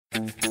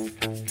Hello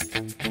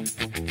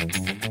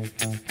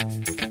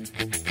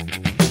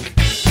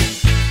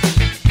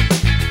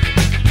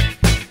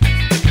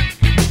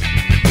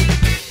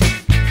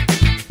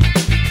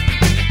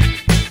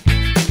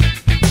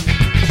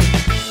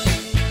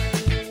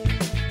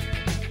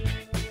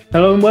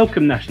and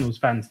welcome, Nationals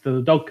fans, to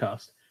the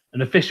Dogcast,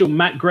 an official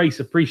Matt Grace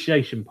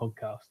appreciation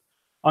podcast.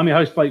 I'm your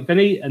host, Blake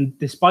Finney, and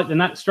despite the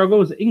Nats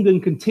struggles,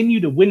 England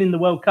continue to win in the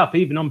World Cup,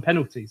 even on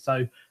penalties.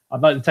 So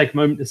I'd like to take a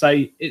moment to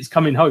say it's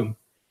coming home.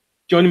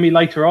 Joining me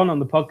later on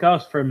the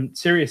podcast from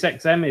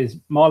SiriusXM is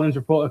Marlins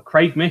reporter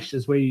Craig Mish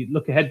as we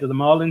look ahead to the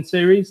Marlins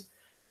series.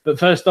 But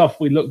first off,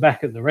 we look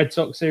back at the Red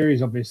Sox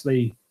series.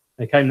 Obviously,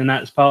 they came the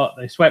Nats part,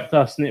 they swept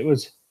us, and it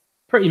was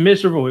pretty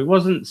miserable. It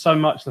wasn't so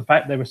much the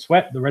fact they were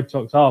swept. The Red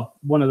Sox are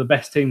one of the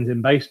best teams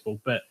in baseball,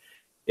 but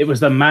it was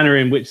the manner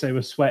in which they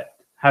were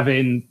swept.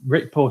 Having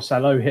Rick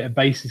Porcello hit a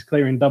bases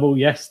clearing double,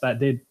 yes, that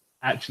did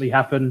actually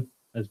happen,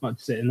 as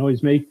much as it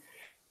annoys me.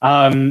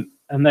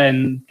 And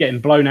then getting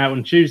blown out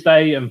on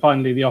Tuesday, and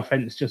finally the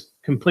offense just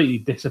completely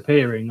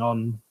disappearing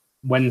on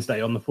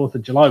Wednesday, on the 4th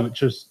of July,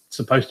 which was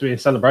supposed to be a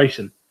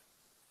celebration.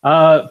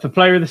 For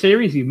player of the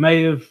series, you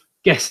may have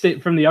guessed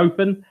it from the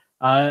open.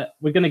 We're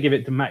going to give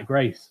it to Matt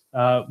Grace,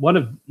 one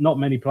of not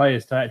many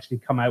players to actually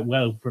come out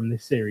well from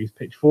this series.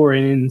 Pitched 4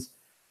 innings,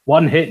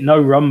 1 hit,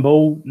 no run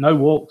ball, no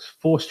walks,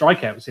 4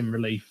 strikeouts in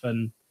relief.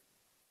 And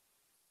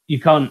you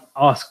can't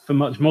ask for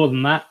much more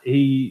than that.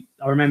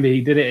 I remember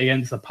he did it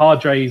against the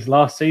Padres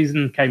last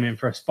season, came in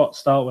for a spot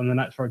start when the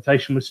Nats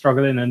rotation was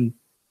struggling and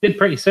did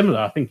pretty similar.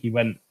 I think he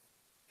went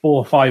 4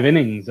 or 5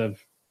 innings of a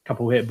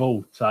couple hit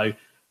balls. So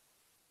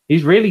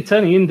he's really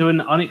turning into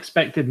an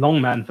unexpected long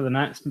man for the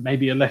Nats,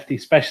 maybe a lefty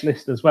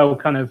specialist as well,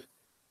 kind of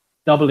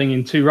doubling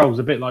in 2 roles,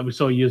 a bit like we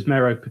saw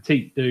Yusmeiro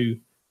Petit do,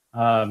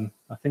 I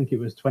think it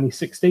was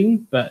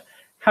 2016. But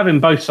having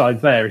both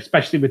sides there,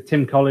 especially with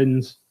Tim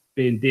Collins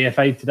being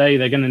DFA'd today,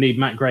 they're going to need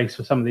Matt Grace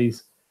for some of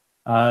these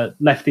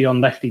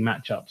lefty-on-lefty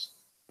matchups.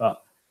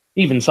 But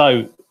even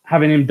so,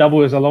 having him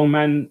double as a long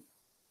man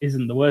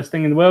isn't the worst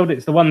thing in the world.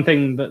 It's the one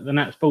thing that the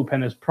Nats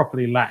bullpen has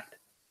properly lacked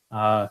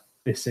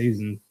this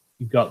season.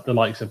 You've got the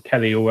likes of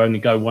Kelly, who will only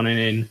go 1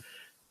 inning.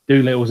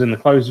 Doolittle's in the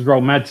closer's role.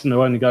 Madsen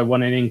will only go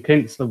 1 inning.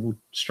 Kinsler will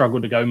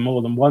struggle to go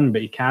more than 1,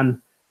 but he can.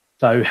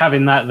 So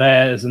having that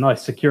there as a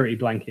nice security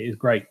blanket is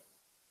great.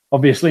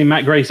 Obviously,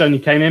 Matt Grace only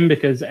came in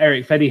because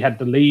Eric Fedde had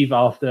to leave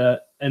after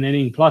an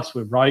inning plus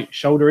with right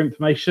shoulder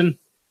inflammation.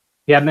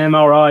 He had an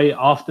MRI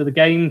after the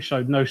game,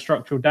 showed no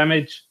structural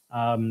damage.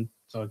 So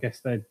I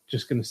guess they're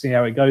just going to see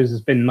how it goes.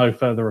 There's been no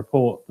further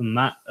report than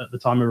that at the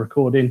time of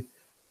recording.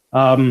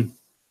 But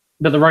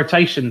the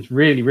rotation's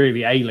really,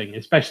 really ailing,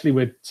 especially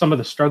with some of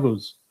the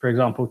struggles. For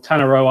example,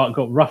 Tanner Roark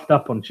got roughed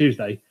up on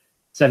Tuesday.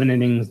 7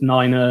 innings,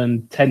 9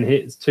 earned, 10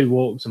 hits, 2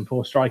 walks, and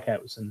 4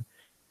 strikeouts. And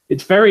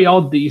it's very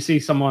odd that you see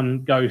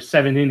someone go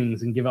 7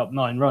 innings and give up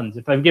 9 runs.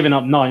 If they've given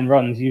up 9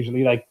 runs,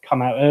 usually they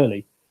come out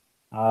early.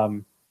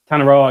 Tanner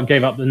Roark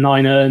gave up the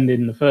 9 earned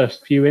in the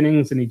first few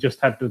innings, and he just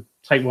had to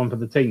take one for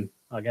the team,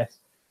 I guess.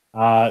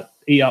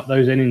 Eat up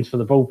those innings for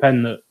the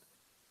bullpen that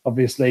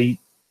obviously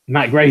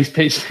Matt Grace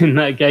pitched in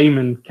that game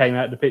and came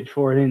out to pitch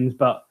 4 innings,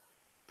 but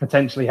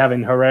potentially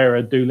having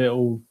Herrera,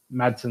 Doolittle,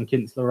 Madsen,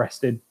 Kinsler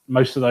rested.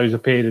 Most of those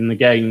appeared in the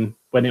game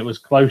when it was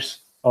close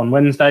on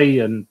Wednesday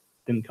and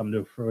didn't come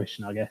to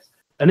fruition, I guess.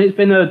 And it's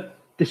been a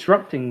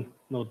disturbing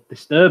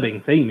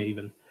theme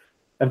even.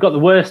 They've got the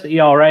worst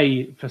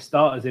ERA for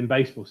starters in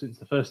baseball since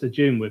the 1st of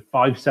June with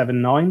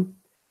 5.79.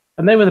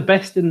 And they were the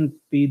best in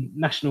the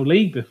National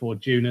League before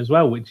June as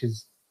well, which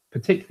is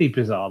particularly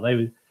bizarre.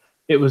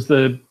 It was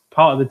the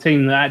part of the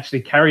team that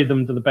actually carried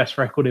them to the best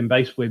record in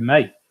baseball in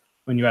May,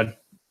 when you had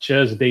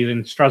Scherzer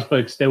dealing,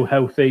 Strasburg still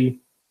healthy,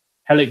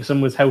 Hellickson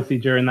was healthy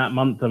during that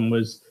month and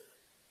was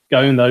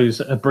going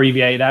those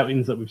abbreviated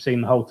outings that we've seen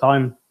the whole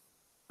time.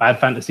 Bad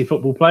fantasy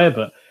football player,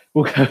 but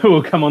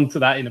we'll come on to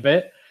that in a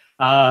bit.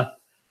 But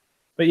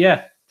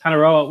yeah, Tanner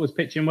Roark was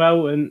pitching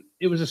well, and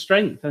it was a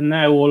strength. And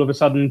now all of a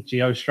sudden,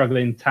 Gio's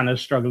struggling,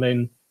 Tanner's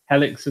struggling,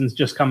 Hellickson's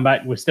just come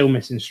back. We're still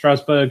missing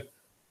Strasburg.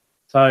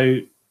 So,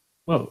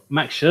 well,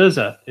 Max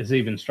Scherzer has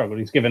even struggled.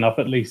 He's given up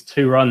at least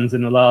 2 runs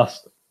in the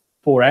last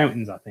 4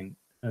 outings, I think.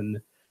 And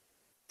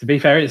to be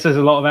fair, it says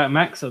a lot about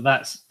Max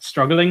that's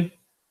struggling,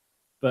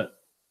 but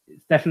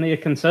it's definitely a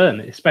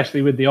concern,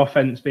 especially with the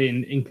offense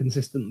being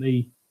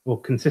consistently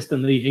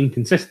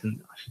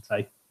inconsistent, I should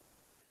say.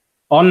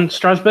 On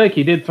Strasburg,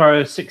 he did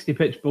throw a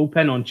 60-pitch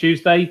bullpen on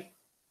Tuesday,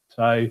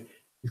 so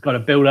he's got to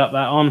build up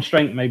that arm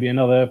strength, maybe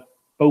another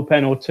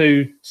bullpen or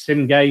 2,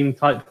 sim game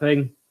type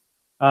thing,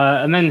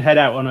 and then head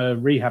out on a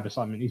rehab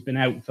assignment. He's been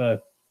out for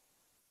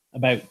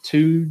about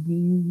 2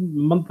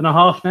 months and a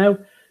half now,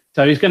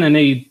 so he's going to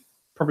need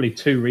probably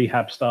 2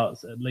 rehab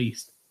starts at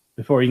least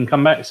before he can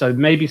come back. So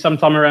maybe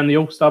sometime around the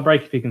All-Star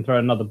break, if he can throw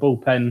another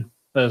bullpen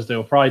Thursday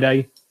or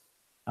Friday,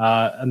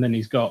 and then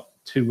he's got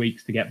 2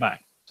 weeks to get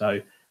back. So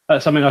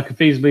that's something I could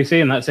feasibly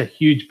see, and that's a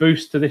huge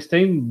boost to this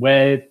team.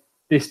 Where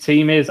this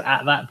team is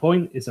at that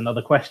point is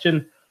another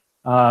question.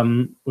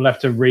 We'll have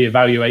to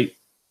reevaluate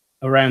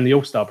around the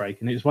All-Star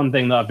break. And it's one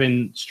thing that I've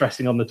been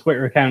stressing on the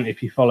Twitter account,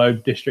 if you follow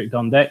District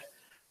on Deck,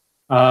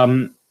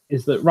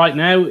 is that right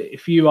now,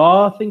 if you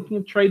are thinking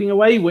of trading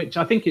away, which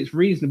I think it's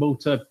reasonable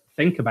to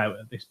think about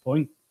at this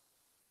point,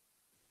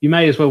 you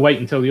may as well wait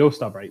until the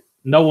All-Star break.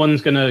 No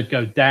one's going to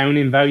go down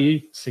in value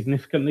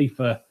significantly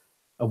for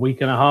a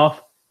week and a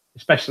half,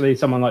 especially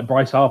someone like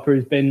Bryce Harper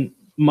who's been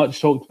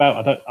much talked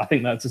about. I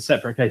think that's a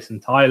separate case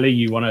entirely.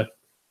 You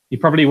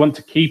probably want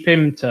to keep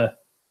him, to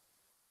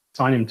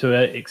sign him to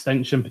an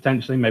extension,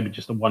 potentially, maybe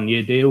just a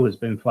 1-year deal has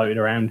been floated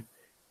around.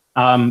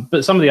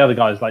 But some of the other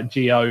guys like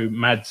Gio,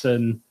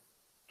 Madsen,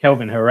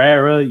 Kelvin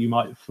Herrera, you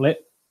might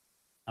flip.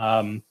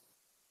 Having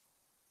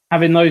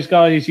those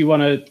guys, you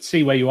want to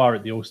see where you are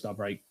at the All-Star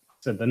break.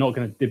 So they're not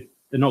going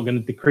to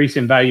decrease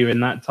in value in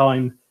that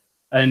time.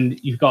 And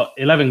you've got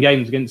 11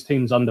 games against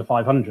teams under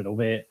 500,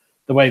 albeit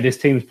the way this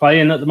team's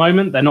playing at the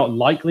moment, they're not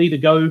likely to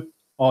go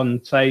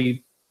on,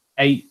 say,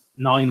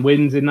 8-9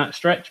 wins in that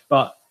stretch,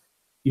 but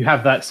you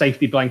have that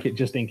safety blanket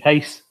just in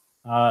case.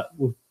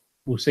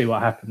 We'll see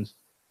what happens.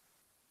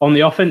 On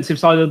the offensive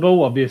side of the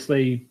ball,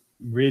 obviously,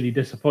 really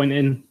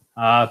disappointing.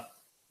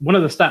 One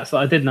of the stats that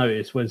I did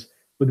notice was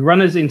with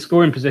runners in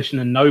scoring position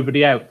and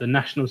nobody out, the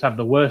Nationals have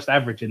the worst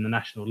average in the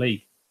National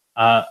League,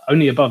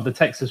 only above the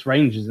Texas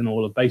Rangers in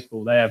all of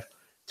baseball. They have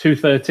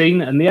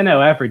 213, and the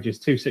NL average is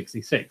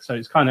 266. So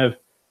it's kind of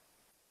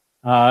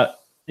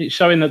it's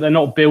showing that they're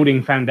not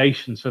building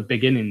foundations for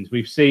big innings.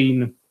 We've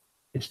seen,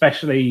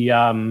 especially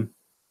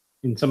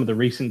in some of the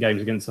recent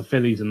games against the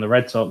Phillies and the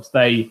Red Sox,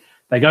 they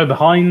go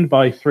behind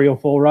by 3 or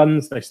 4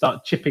 runs. They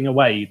start chipping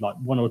away like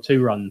 1 or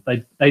 2 runs.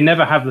 They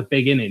never have the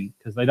big inning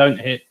because they don't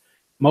hit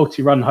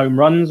multi-run home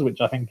runs,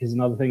 which I think is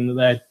another thing that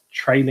they're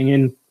trailing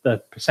in,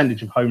 the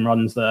percentage of home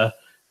runs that are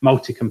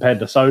multi compared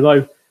to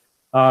solo.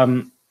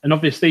 And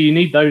obviously you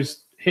need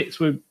those hits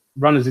with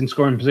runners in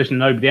scoring position,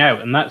 nobody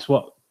out. And that's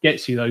what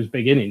gets you those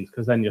big innings,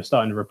 because then you're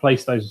starting to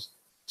replace those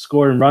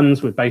scoring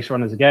runs with base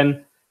runners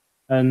again.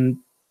 And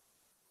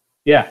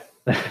yeah,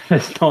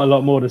 there's not a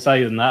lot more to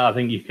say than that. I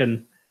think you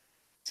can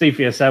see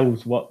for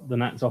yourselves what the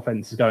Nats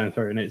offense is going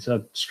through, and it's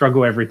a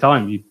struggle every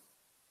time. You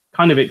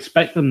kind of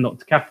expect them not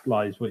to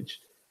capitalize, which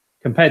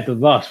compared to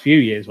the last few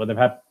years where they've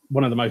had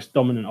one of the most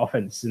dominant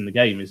offenses in the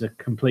game is a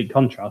complete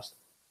contrast.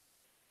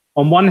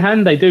 On one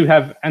hand, they do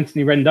have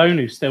Anthony Rendon,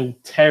 who's still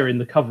tearing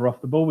the cover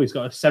off the ball. He's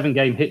got a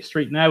 7-game hit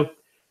streak now.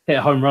 Hit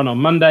a home run on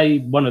Monday,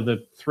 one of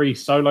the 3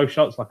 solo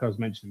shots. Like I was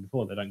mentioning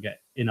before, they don't get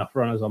enough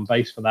runners on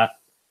base for that.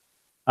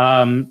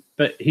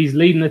 But he's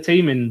leading the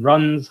team in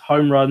runs,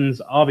 home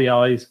runs,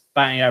 RBIs,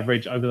 batting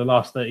average over the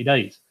last 30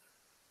 days.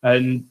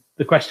 And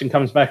the question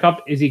comes back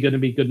up, is he going to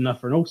be good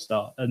enough for an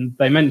All-Star? And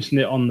they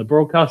mentioned it on the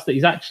broadcast that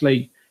he's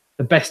actually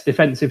the best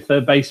defensive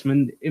third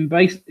baseman in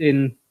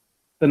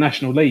the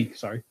National League.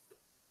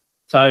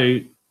 So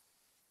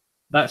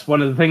that's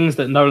one of the things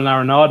that Nolan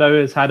Arenado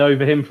has had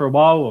over him for a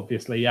while.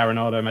 Obviously,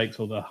 Arenado makes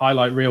all the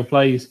highlight reel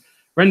plays.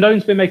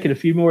 Rendon's been making a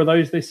few more of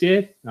those this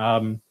year.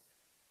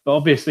 But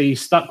obviously,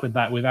 he's stuck with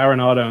that with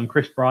Arenado and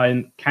Chris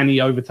Bryant. Can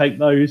he overtake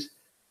those?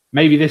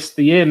 Maybe this is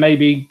the year.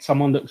 Maybe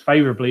someone looks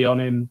favorably on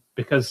him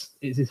because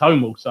it's his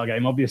home All-Star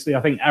game. Obviously,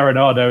 I think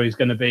Arenado is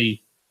going to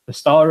be the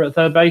starter at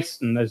third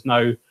base, and there's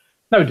no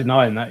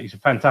denying that. He's a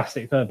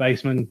fantastic third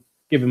baseman.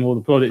 Give him all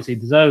the plaudits he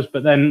deserves.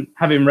 But then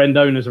having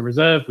Rendon as a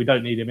reserve, we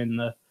don't need him in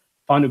the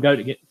final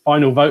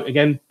vote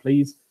again,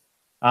 please.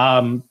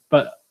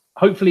 But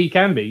hopefully he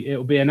can be. It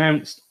will be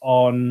announced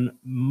on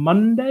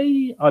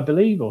Monday, I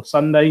believe, or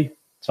Sunday.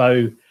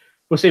 So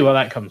we'll see where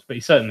that comes. But he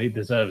certainly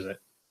deserves it.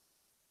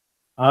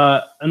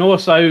 And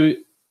also,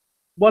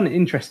 one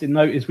interesting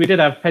note is we did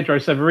have Pedro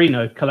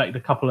Severino collect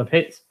a couple of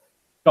hits.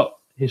 Got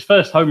his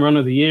first home run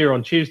of the year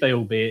on Tuesday,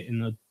 albeit in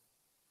the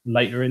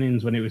later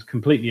innings when it was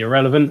completely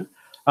irrelevant.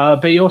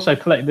 But he also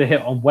collected a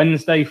hit on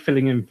Wednesday,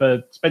 filling in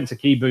for Spencer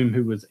Keyboom,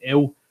 who was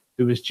ill,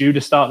 who was due to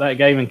start that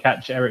game and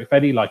catch Eric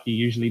Fedde like he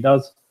usually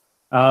does.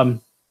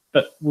 But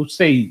we'll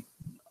see.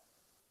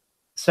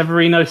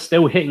 Severino's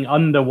still hitting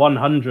under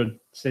 100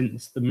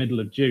 since the middle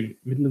of June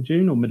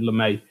or middle of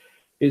May.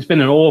 It's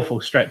been an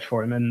awful stretch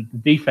for him, and the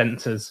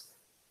defense has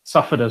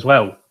suffered as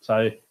well.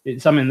 So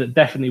it's something that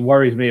definitely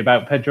worries me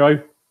about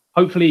Pedro.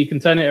 Hopefully he can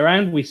turn it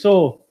around. We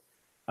saw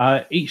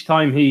each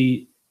time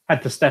he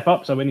had to step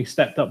up. So when he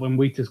stepped up when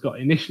Wheaters got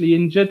initially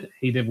injured,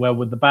 he did well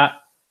with the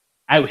bat,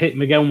 out-hit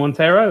Miguel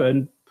Montero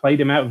and played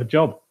him out of a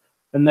job.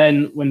 And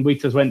then when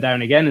Wheaters went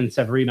down again and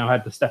Severino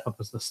had to step up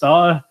as the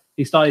starter,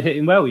 he started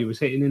hitting well. He was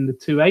hitting in the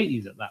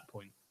 280s at that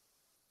point.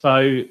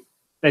 So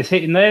there's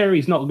hitting there.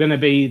 He's not going to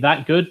be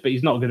that good, but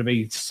he's not going to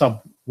be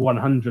sub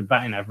 100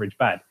 batting average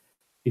bad.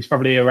 He's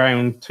probably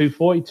around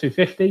 240,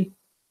 250.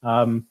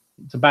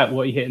 It's about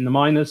what he hit in the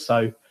minors.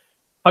 So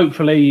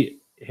hopefully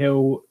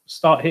he'll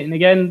start hitting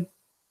again.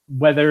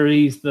 Whether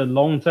he's the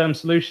long-term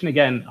solution,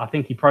 again, I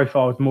think he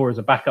profiles more as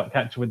a backup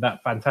catcher with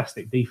that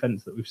fantastic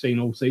defense that we've seen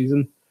all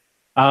season.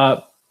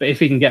 But if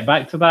he can get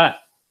back to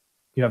that,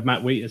 you have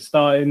Matt Wheaters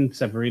starting,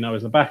 Severino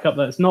as a backup.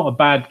 That's not a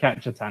bad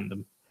catcher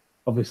tandem.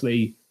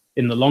 Obviously,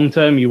 in the long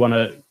term, you want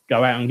to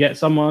go out and get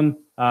someone.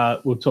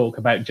 we'll talk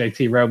about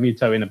JT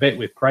Realmuto in a bit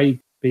with Craig.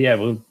 But yeah,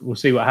 we'll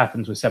see what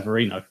happens with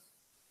Severino.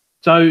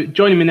 So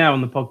joining me now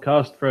on the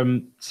podcast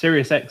from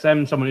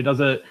SiriusXM, someone who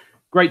does a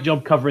great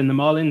job covering the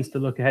Marlins to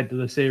look ahead to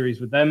the series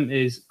with them,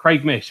 is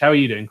Craig Mish. How are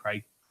you doing,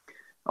 Craig?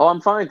 Oh,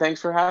 I'm fine.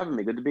 Thanks for having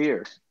me. Good to be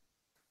here.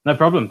 No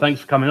problem. Thanks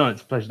for coming on.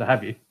 It's a pleasure to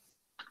have you.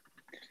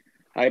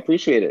 I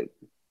appreciate it.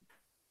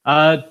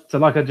 So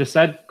like I just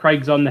said,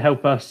 Craig's on to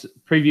help us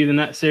preview the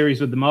Nats series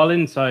with the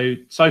Marlins.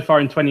 So far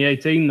in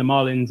 2018, the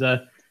Marlins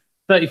are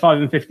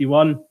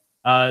 35-51.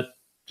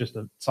 Just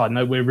a side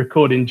note, we're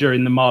recording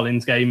during the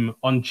Marlins game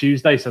on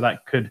Tuesday, so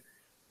that could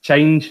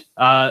change.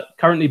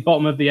 Currently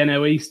bottom of the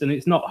NL East, and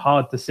it's not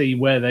hard to see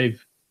where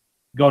they've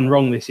gone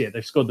wrong this year.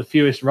 They've scored the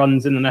fewest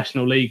runs in the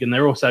National League, and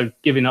they're also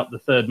giving up the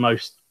third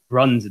most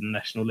runs in the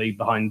National League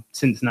behind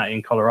Cincinnati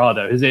and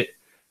Colorado. Is it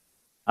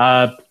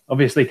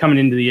obviously coming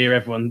into the year,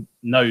 everyone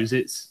knows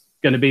it's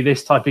going to be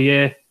this type of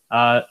year.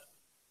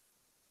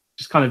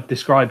 Just kind of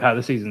describe how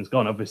the season's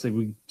gone. Obviously,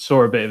 we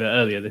saw a bit of it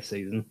earlier this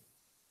season.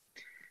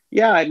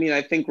 Yeah, I mean,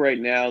 I think right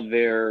now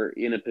they're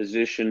in a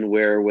position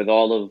where with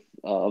all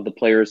of the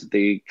players that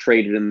they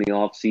traded in the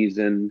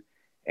offseason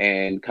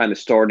and kind of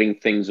starting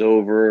things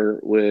over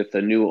with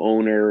a new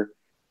owner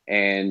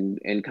and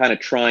kind of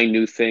trying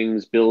new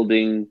things,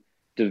 building,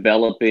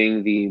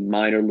 developing the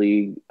minor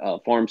league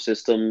farm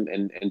system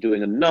and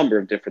doing a number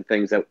of different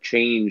things that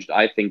changed,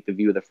 I think, the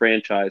view of the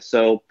franchise.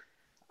 So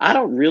I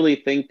don't really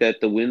think that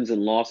the wins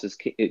and losses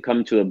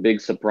come to a big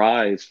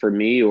surprise for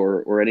me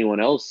or anyone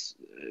else,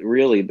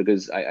 really,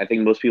 because I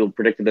think most people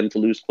predicted them to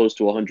lose close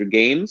to 100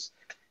 games.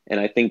 And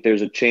I think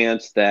there's a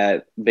chance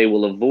that they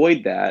will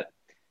avoid that.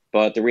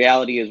 But the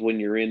reality is when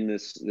you're in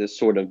this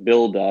sort of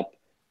buildup,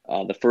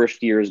 the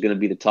first year is going to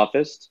be the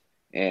toughest.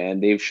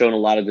 And they've shown a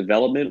lot of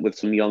development with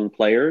some young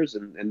players,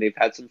 and they've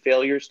had some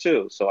failures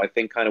too. So I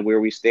think kind of where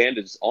we stand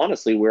is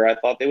honestly where I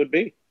thought they would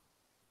be.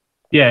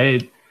 Yeah,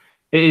 it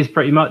is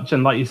pretty much.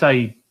 And like you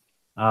say,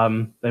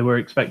 they were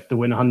expected to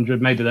win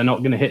 100. Maybe they're not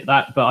going to hit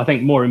that. But I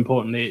think more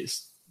importantly,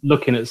 it's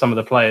looking at some of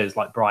the players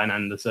like Brian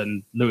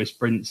Anderson, Lewis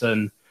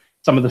Brinson,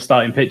 some of the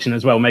starting pitching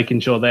as well,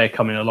 making sure they're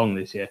coming along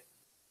this year.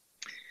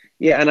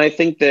 Yeah, and I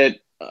think that,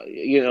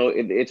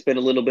 it's been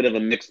a little bit of a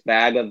mixed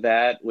bag of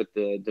that with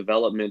the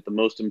development. The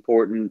most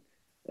important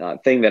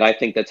thing that I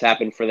think that's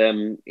happened for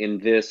them in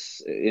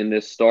this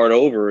start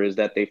over is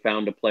that they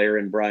found a player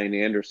in Brian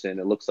Anderson.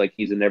 It looks like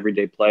he's an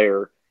everyday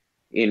player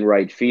in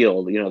right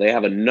field. They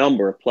have a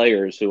number of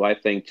players who I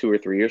think 2 or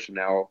 3 years from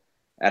now,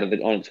 out of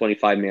on a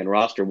 25-man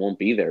roster, won't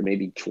be there.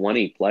 Maybe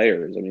 20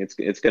 players. I mean,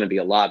 it's going to be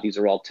a lot. These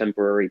are all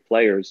temporary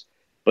players.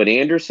 But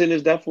Anderson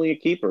is definitely a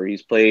keeper.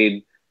 He's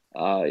played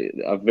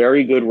a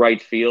very good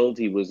right field.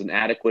 He was an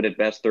adequate at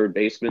best third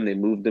baseman. They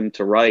moved him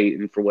to right,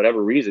 and for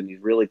whatever reason, he's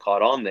really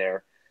caught on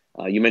there.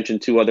 You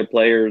mentioned 2 other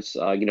players.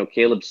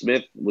 Caleb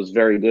Smith was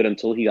very good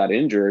until he got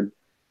injured.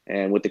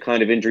 And with the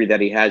kind of injury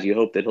that he has, you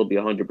hope that he'll be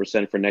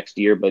 100% for next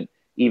year. But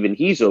even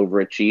he's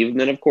overachieved. And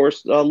then, of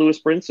course, Lewis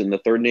Brinson, the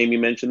third name you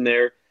mentioned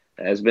there,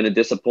 has been a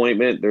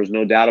disappointment. There's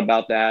no doubt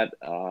about that.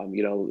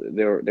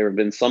 There have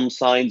been some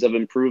signs of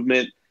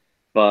improvement.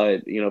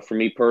 But, for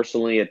me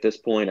personally, at this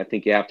point, I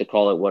think you have to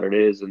call it what it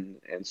is.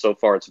 And so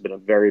far, it's been a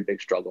very big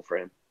struggle for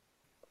him.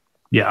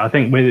 Yeah, I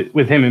think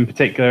with him in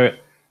particular,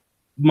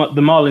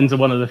 the Marlins are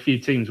one of the few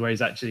teams where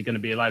he's actually going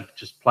to be allowed to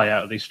just play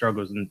out of these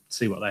struggles and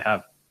see what they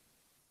have.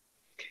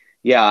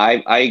 Yeah,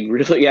 I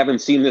really haven't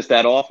seen this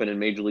that often in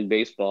Major League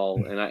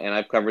Baseball. And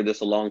I've covered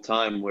this a long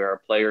time where a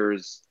player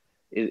is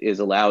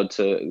allowed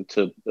to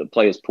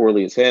play as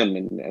poorly as him.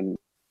 And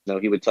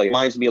he would tell you,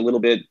 reminds me a little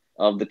bit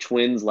of the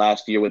Twins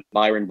last year with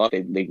Byron Buck.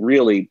 They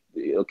really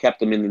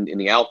kept him in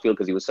the outfield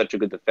because he was such a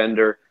good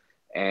defender,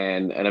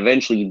 and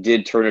eventually he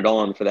did turn it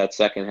on for that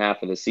second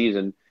half of the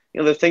season.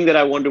 The thing that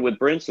I wonder with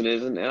Brinson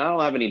is, and I don't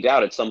have any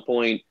doubt at some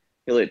point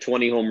he'll hit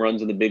 20 home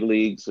runs in the big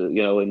leagues, and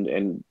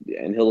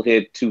he'll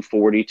hit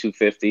 240,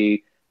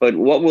 250. But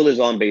what will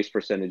his on-base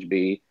percentage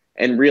be?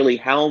 And really,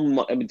 how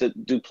much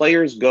do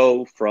players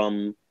go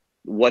from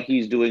what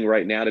he's doing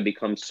right now to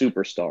become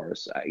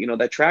superstars?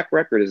 That track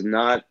record is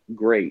not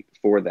great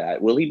for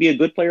that. Will he be a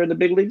good player in the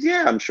big leagues?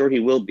 Yeah, I'm sure he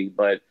will be.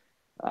 But,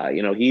 a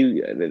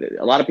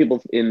lot of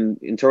people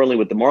internally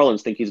with the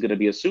Marlins think he's going to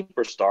be a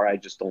superstar. I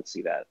just don't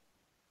see that.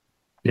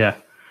 Yeah.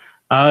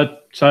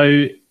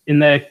 So in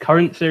their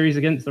current series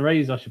against the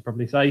Rays, I should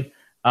probably say,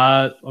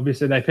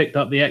 obviously they picked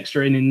up the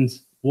extra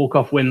innings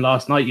walk-off win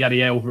last night.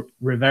 Yadiel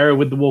Rivera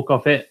with the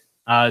walk-off hit.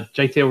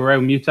 JT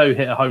Realmuto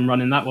hit a home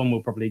run in that one.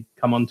 We'll probably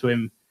come on to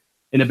him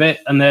in a bit,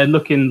 and they're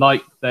looking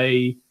like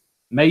they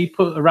may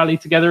put a rally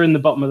together in the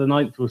bottom of the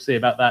ninth. We'll see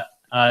about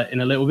that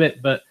in a little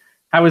bit. But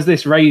how has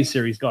this Rays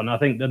series gone? I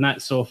think the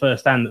Nats saw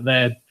firsthand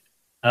that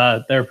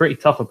they're a pretty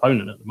tough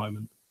opponent at the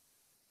moment.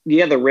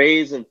 Yeah, the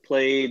Rays have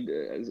played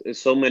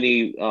so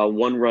many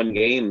one-run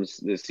games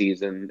this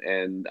season,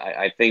 and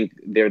I think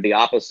they're the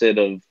opposite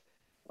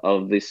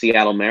of the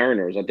Seattle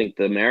Mariners. I think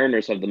the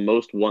Mariners have the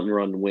most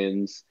one-run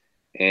wins,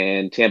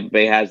 and Tampa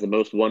Bay has the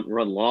most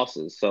one-run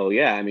losses. So,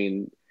 yeah, I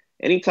mean,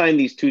 anytime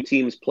these two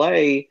teams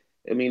play,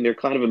 I mean, they're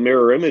kind of a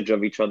mirror image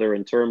of each other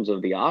in terms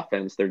of the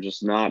offense. They're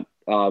just not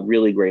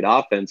really great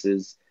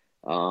offenses.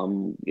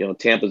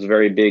 Tampa's a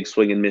very big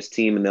swing and miss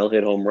team, and they'll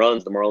hit home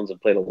runs. The Marlins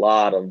have played a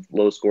lot of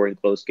low scoring,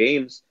 close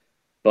games,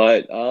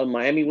 but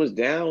Miami was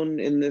down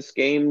in this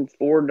game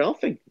for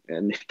nothing,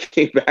 and they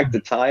came back to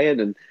tie it.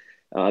 And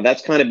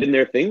that's kind of been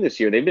their thing this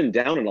year. They've been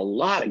down in a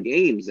lot of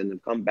games and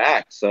have come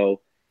back.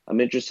 So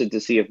I'm interested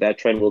to see if that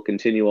trend will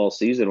continue all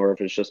season or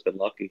if it's just been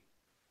lucky.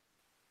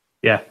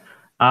 Yeah.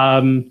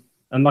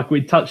 And like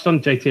we touched on,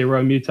 JT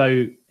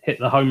Realmuto hit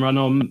the home run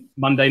on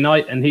Monday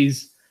night, and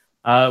he's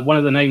one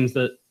of the names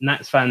that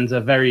Nats fans are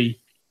very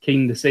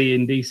keen to see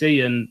in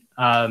DC. And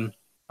I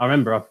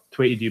remember I've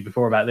tweeted you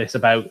before about this,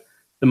 about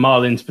the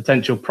Marlins'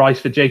 potential price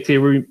for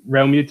JT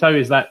Realmuto.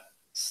 Is that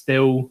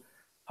still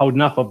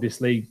holding up?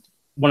 Obviously,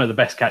 one of the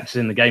best catchers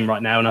in the game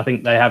right now, and I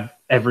think they have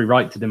every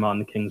right to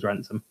demand the King's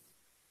ransom.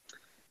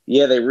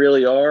 Yeah, they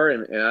really are,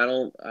 and I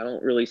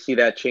don't really see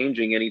that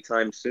changing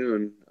anytime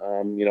soon.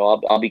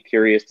 I'll be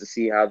curious to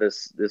see how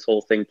this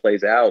whole thing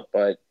plays out,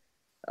 but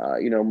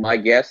my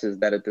guess is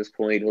that at this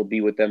point he'll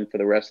be with them for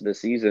the rest of the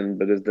season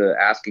because the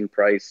asking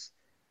price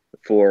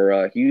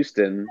for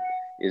Houston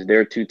is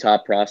their two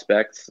top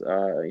prospects,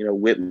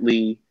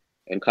 Whitley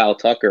and Kyle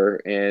Tucker,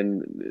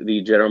 and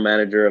the general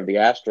manager of the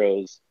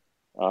Astros,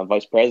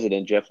 vice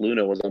president Jeff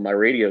Luna, was on my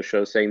radio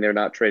show saying they're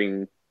not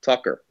trading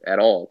Tucker at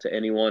all to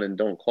anyone and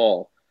don't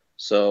call.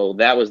 So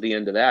that was the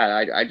end of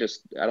that.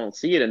 I don't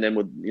see it. And then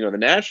with the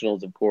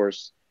Nationals, of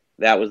course,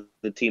 that was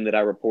the team that I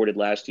reported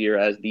last year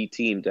as the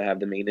team to have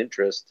the main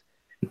interest.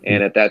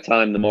 And at that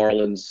time, the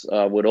Marlins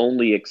would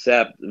only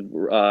accept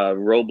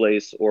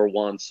Robles or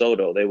Juan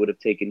Soto. They would have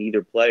taken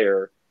either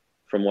player,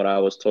 from what I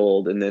was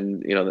told. And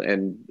then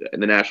and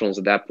the Nationals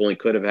at that point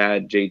could have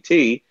had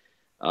JT.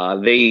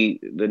 The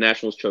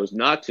Nationals chose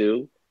not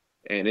to,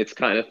 and it's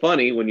kind of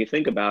funny when you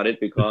think about it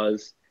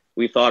because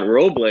we thought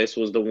Robles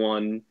was the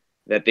one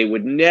that they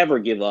would never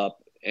give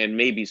up, and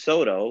maybe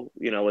Soto,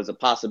 as a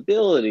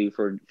possibility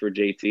for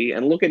JT.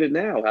 And look at it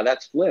now, how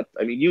that's flipped.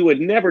 I mean, you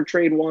would never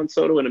trade Juan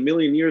Soto in a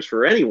million years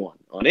for anyone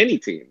on any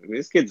team. I mean,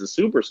 this kid's a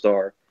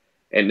superstar.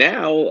 And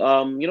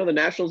now, the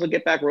Nationals will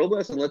get back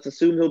Robles, and let's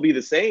assume he'll be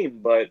the same.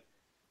 But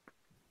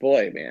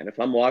boy, man, if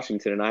I'm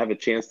Washington and I have a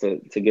chance to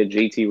get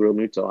JT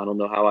Realmuto, I don't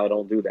know how I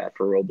don't do that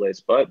for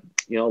Robles. But,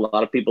 a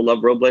lot of people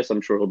love Robles. I'm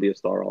sure he'll be a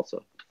star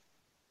also.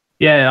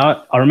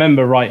 Yeah, I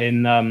remember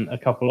writing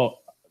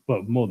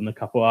more than a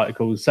couple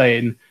articles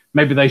saying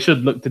maybe they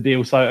should look to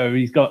deal Soto.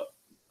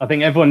 I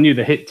think everyone knew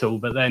the hit tool,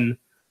 but then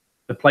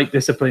the plate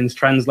discipline's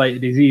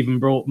translated. He's even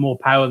brought more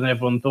power than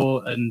everyone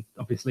thought, and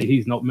obviously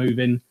he's not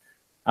moving.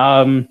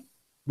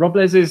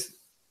 Robles is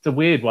a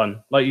weird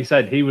one. Like you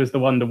said, he was the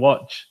one to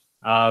watch,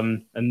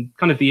 and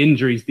kind of the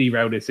injuries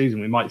derailed his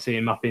season. We might see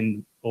him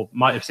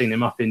might have seen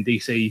him up in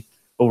DC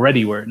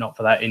already were it not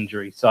for that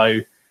injury.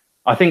 So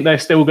I think they're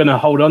still going to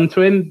hold on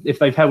to him. If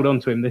they've held on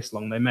to him this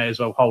long, they may as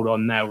well hold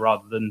on now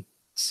rather than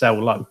sell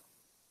low.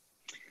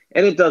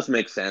 And it does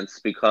make sense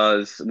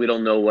because we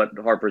don't know what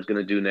Harper's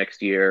going to do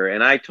next year.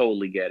 And I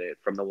totally get it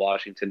from the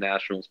Washington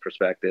Nationals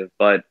perspective.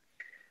 But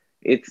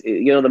look,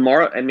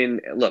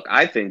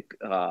 I think,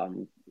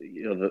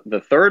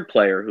 the third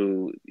player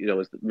who,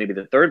 is maybe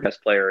the third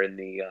best player in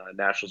the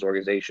Nationals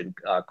organization,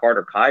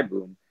 Carter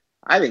Kieboom,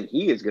 I think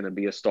he is going to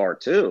be a star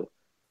too.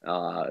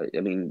 I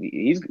think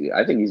he's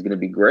going to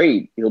be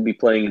great. He'll be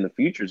playing in the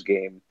futures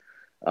game.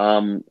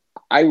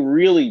 I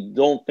really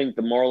don't think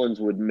the Marlins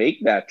would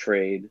make that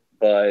trade,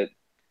 but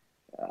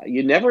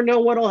you never know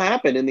what'll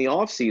happen in the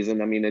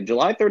offseason. I mean,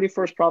 July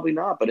 31st, probably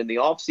not, but in the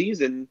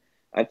offseason,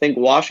 I think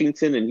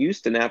Washington and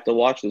Houston have to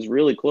watch this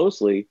really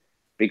closely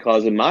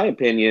because, in my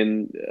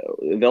opinion,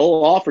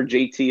 they'll offer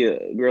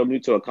JT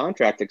Realmuto a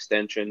contract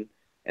extension,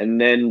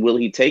 and then will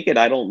he take it?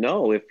 I don't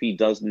know. If he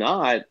does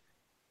not,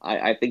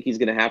 I think he's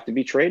going to have to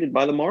be traded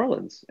by the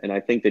Marlins. And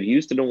I think that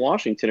Houston and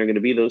Washington are going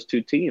to be those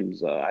two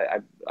teams. I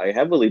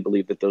heavily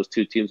believe that those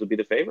two teams will be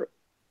the favorite.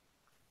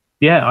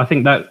 Yeah, I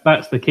think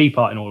that's the key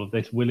part in all of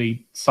this. Will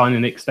he sign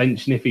an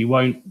extension? If he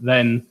won't,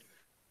 then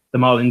the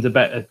Marlins are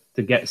better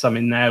to get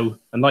something now.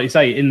 And like you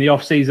say, in the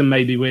off-season,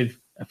 maybe with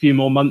a few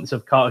more months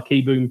of Carter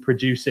Kieboom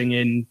producing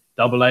in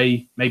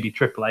AA, maybe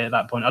AAA at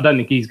that point. I don't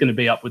think he's going to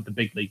be up with the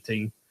big league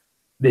team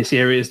this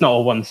year. It's not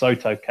a Juan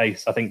Soto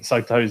case. I think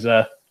Soto's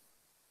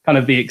kind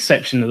of the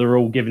exception of the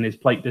rule, given his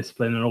plate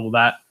discipline and all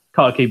that.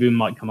 Carter Kieboom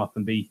might come up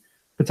and be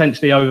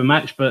potentially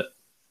overmatched, but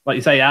like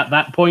you say, at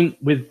that point,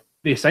 with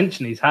the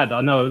ascension he's had,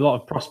 I know a lot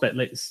of prospect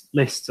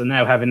lists are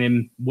now having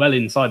him well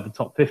inside the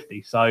top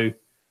 50. So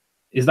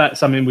is that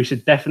something we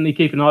should definitely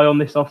keep an eye on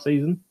this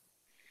offseason?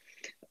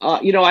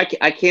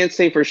 I can't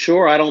say for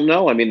sure. I don't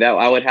know. I mean, that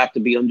I would have to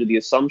be under the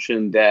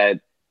assumption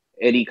that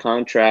any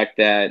contract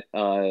that,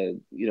 that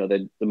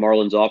the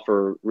Marlins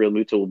offer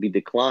Realmuto will be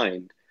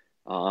declined.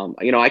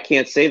 I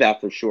can't say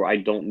that for sure. I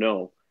don't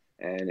know.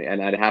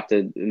 And I'd have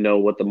to know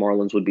what the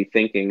Marlins would be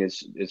thinking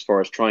as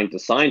far as trying to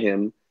sign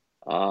him.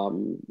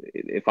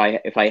 If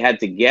I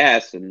had to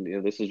guess,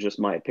 and this is just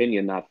my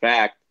opinion, not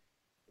fact,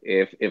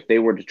 if they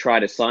were to try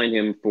to sign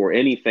him for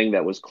anything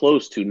that was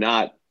close to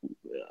not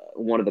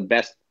one of the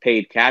best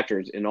paid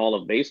catchers in all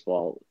of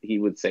baseball, he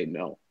would say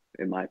no,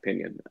 in my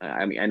opinion.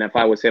 I mean, and if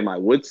I was him, I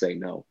would say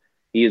no.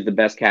 He is the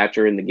best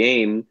catcher in the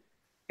game,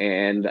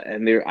 and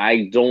there,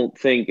 I don't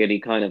think any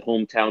kind of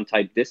hometown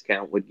type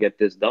discount would get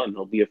this done.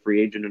 He'll be a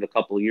free agent in a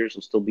couple of years.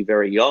 He'll still be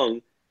very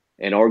young,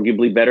 and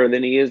arguably better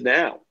than he is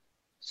now.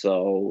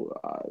 So,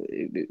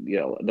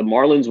 the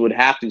Marlins would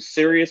have to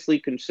seriously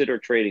consider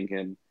trading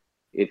him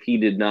if he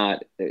did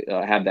not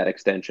have that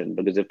extension.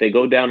 Because if they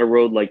go down a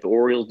road like the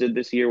Orioles did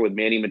this year with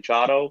Manny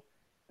Machado,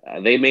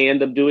 they may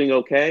end up doing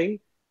okay.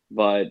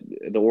 But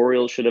the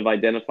Orioles should have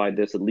identified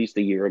this at least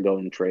a year ago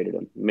and traded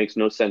him. It makes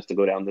no sense to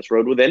go down this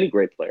road with any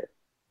great player.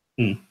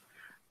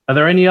 Are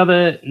there any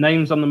other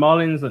names on the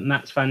Marlins that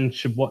Nats fans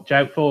should watch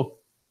out for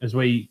as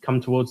we come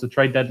towards the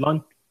trade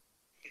deadline?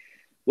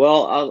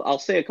 Well, I'll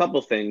say a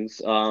couple things.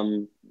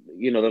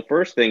 The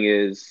first thing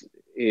is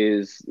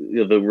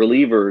the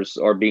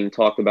relievers are being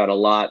talked about a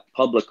lot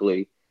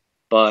publicly,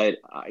 but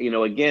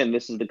again,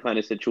 this is the kind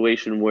of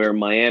situation where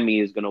Miami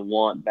is going to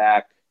want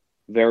back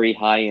very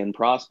high end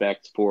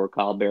prospects for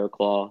Kyle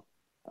Barraclough,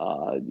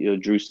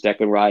 Drew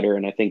Steckenrider,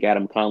 and I think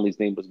Adam Conley's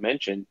name was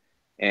mentioned.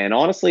 And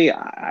honestly,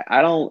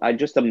 I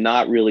just am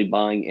not really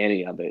buying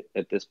any of it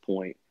at this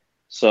point.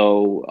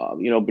 So,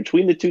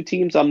 between the two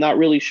teams, I'm not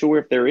really sure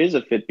if there is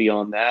a fit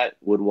beyond that.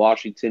 Would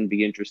Washington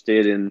be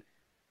interested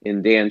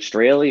in Dan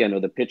Straley? I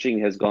know the pitching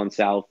has gone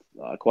south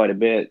quite a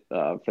bit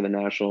for the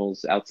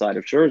Nationals outside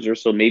of Scherzer,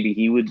 so maybe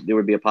there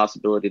would be a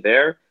possibility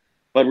there.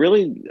 But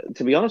really,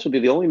 to be honest with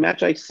you, the only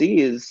match I see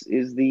is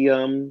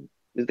the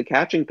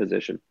catching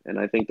position, and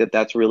I think that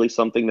that's really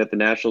something that the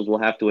Nationals will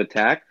have to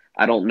attack.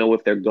 I don't know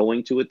if they're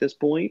going to at this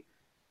point.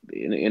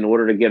 In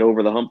order to get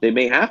over the hump, they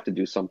may have to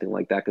do something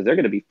like that because they're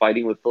going to be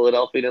fighting with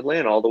Philadelphia and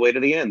Atlanta all the way to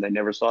the end. They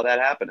never saw that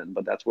happening,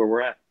 but that's where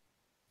we're at.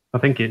 I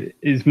think it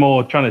is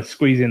more trying to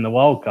squeeze in the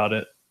wild card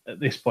at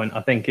this point.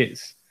 I think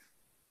it's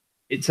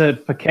a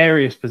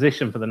precarious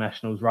position for the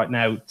Nationals right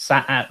now,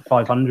 sat at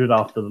 500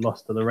 after the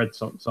loss to the Red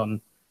Sox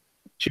on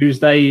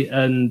Tuesday,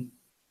 and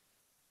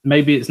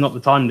maybe it's not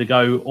the time to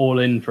go all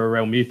in for a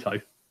Real Muto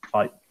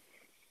fight.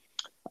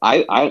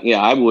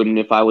 I wouldn't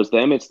if I was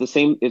them. It's the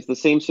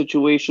same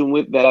situation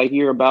that I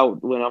hear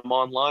about when I'm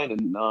online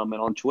and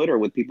on Twitter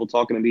with people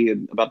talking to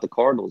me about the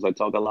Cardinals. I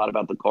talk a lot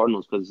about the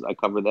Cardinals because I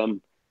cover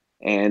them,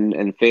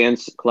 and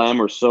fans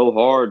clamor so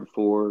hard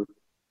for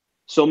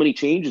so many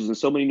changes and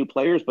so many new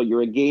players, but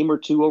you're a game or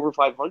two over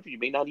 500. You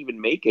may not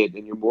even make it,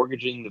 and you're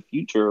mortgaging the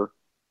future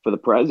for the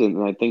present.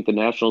 And I think the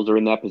Nationals are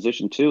in that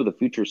position too. The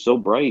future is so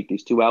bright.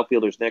 These two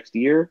outfielders next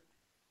year.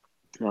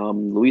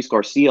 Luis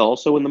Garcia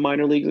also in the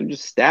minor leagues are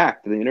just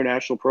stacked. The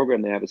international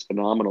program they have is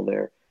phenomenal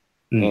there.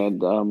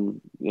 And,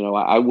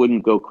 I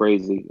wouldn't go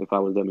crazy if I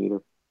was them either.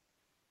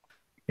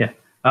 Yeah.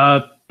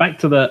 Back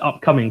to the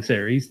upcoming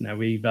series. Now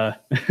we've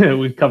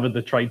covered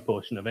the trade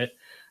portion of it.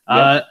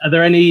 Are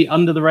there any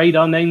under the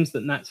radar names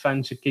that Nats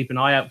fans should keep an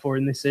eye out for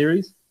in this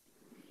series?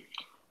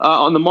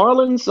 On the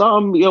Marlins,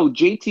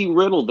 JT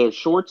Riddle, their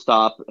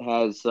shortstop,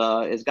 has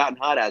gotten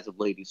hot as of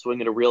late. He's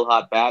swinging a real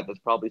hot bat. That's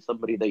probably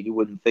somebody that you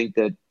wouldn't think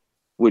that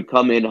would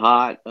come in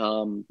hot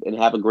and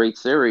have a great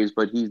series,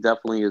 but he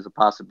definitely is a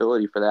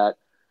possibility for that.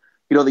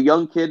 The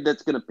young kid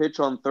that's going to pitch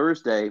on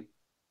Thursday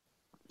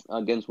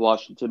against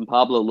Washington,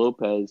 Pablo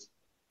Lopez,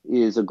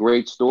 is a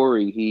great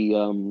story. He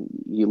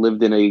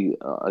lived in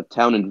a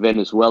town in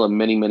Venezuela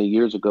many, many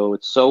years ago.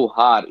 It's so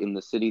hot in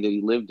the city that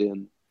he lived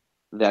in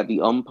that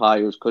the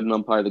umpires couldn't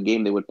umpire the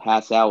game. They would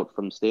pass out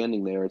from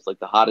standing there. It's like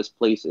the hottest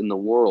place in the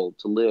world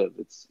to live.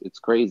 It's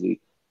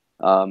crazy.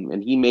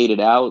 And he made it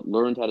out,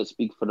 learned how to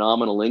speak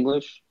phenomenal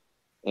English,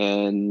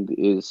 and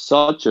is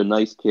such a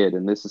nice kid.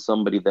 And this is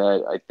somebody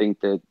that I think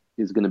that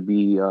is going to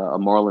be a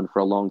Marlin for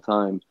a long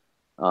time.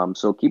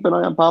 So keep an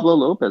eye on Pablo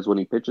Lopez when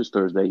he pitches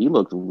Thursday. He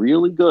looked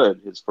really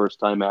good his first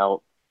time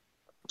out,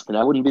 and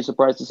I wouldn't be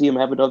surprised to see him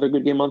have another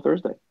good game on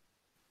Thursday.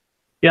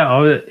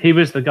 Yeah, he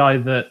was the guy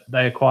that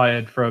they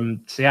acquired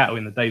from Seattle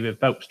in the David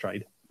Phelps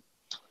trade.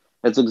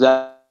 That's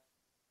exactly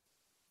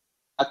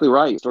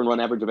right. Stern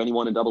run average of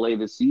anyone in AA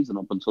this season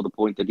up until the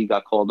point that he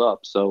got called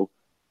up. So,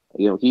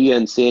 he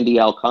and Sandy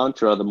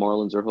Alcantara, the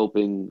Marlins are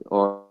hoping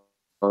are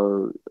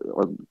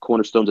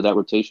cornerstones of that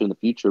rotation in the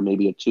future,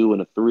 maybe a 2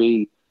 and a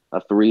 3,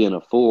 a 3 and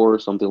a 4,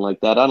 something like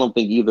that. I don't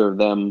think either of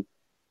them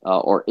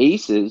are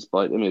aces,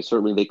 but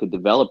certainly they could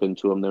develop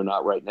into them. They're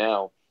not right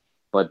now,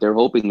 but they're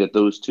hoping that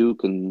those two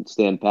can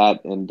stand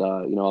pat. And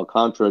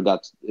Alcantara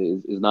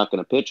is not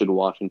going to pitch in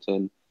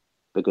Washington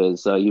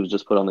because he was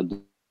just put on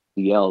the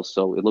DL.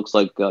 So it looks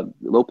like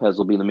Lopez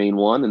will be the main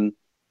one, and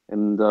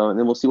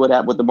then we'll see what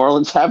the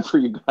Marlins have for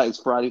you guys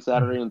Friday,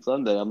 Saturday, and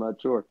Sunday. I'm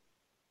not sure.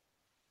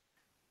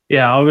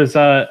 Yeah, I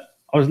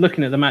was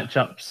looking at the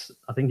matchups.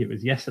 I think it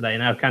was yesterday,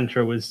 and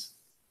Alcantara was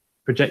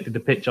projected to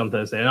pitch on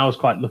Thursday, and I was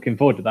quite looking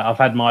forward to that. I've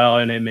had my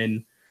eye on him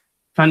in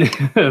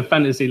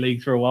fantasy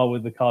leagues for a while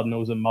with the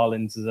Cardinals, and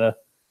Marlins is a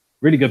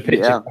really good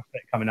pitcher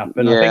coming up.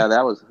 And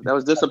that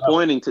was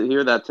disappointing to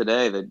hear that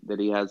today that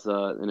he has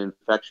an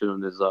infection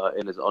in his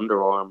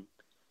underarm,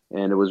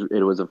 and it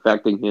was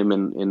affecting him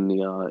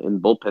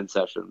in bullpen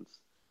sessions.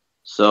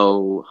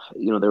 So,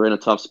 they're in a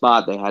tough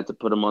spot. They had to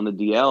put him on the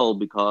DL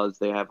because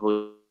they have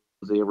Jose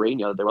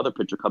Urena, their other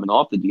pitcher, coming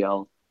off the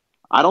DL.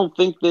 I don't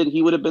think that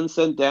he would have been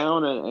sent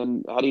down,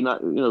 and had he not,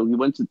 he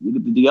went to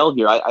the DL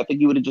here. I think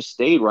he would have just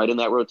stayed right in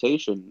that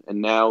rotation,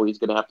 and now he's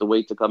going to have to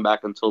wait to come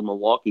back until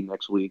Milwaukee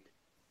next week.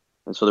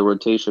 And so the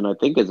rotation, I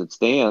think, as it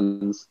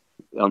stands,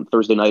 on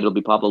Thursday night it'll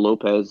be Pablo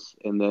Lopez,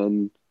 and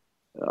then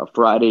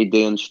Friday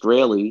Dan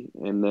Straley,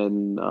 and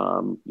then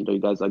you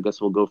guys, I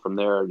guess, will go from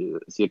there to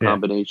see a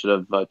combination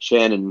of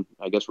Chen and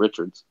I guess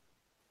Richards.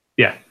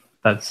 Yeah,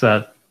 that's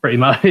pretty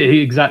much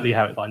exactly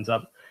how it lines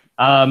up.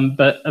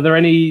 But are there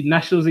any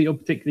Nationals that you're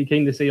particularly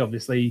keen to see?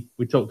 Obviously,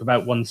 we talked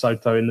about Juan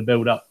Soto in the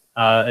build-up,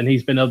 and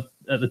he's been at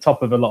the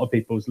top of a lot of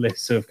people's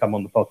lists who have come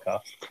on the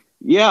podcast.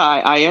 Yeah,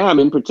 I am.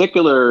 In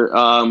particular,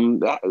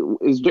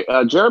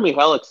 Jeremy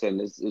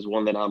Hellickson is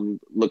one that I'm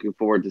looking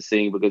forward to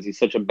seeing because he's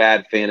such a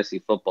bad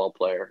fantasy football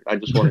player. I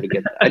just wanted to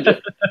get I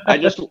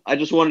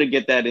just wanted to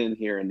get that in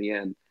here in the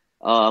end.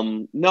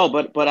 No,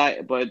 but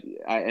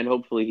and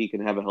hopefully he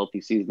can have a healthy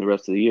season the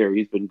rest of the year.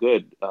 He's been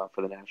good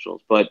for the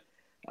Nationals, but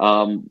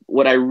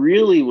what I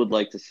really would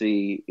like to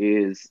see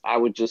is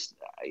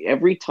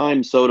every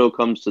time Soto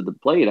comes to the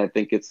plate, I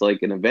think it's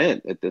like an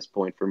event at this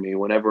point for me.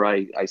 Whenever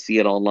I see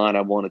it online,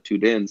 I want to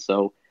tune in.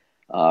 So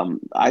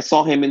I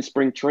saw him in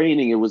spring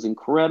training. It was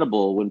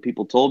incredible when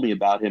people told me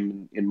about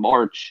him in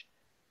March.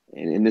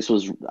 And this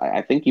was,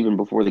 I think, even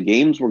before the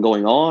games were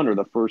going on or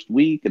the first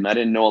week. And I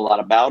didn't know a lot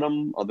about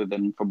him other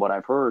than from what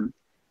I've heard.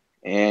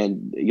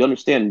 And you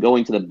understand,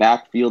 going to the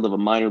backfield of a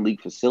minor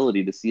league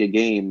facility to see a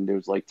game,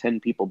 there's like 10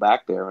 people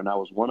back there, and I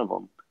was one of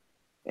them.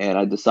 And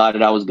I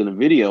decided I was going to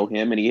video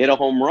him, and he hit a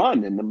home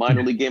run in the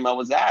minor league game I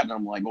was at. And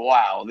I'm like,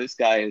 wow, this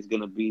guy is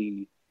going to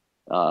be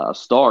a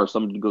star.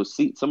 Somebody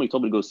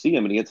told me to go see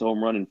him, and he hits a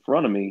home run in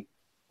front of me.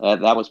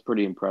 That was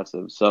pretty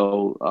impressive.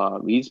 So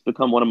he's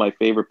become one of my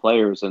favorite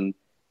players. And,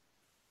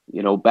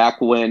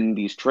 back when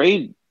these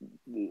trade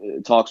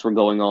talks were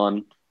going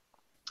on,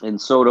 and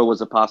Soto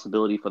was a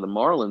possibility for the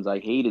Marlins, I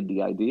hated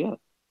the idea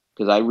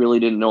because I really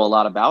didn't know a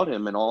lot about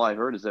him. And all I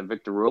heard is that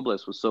Victor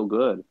Robles was so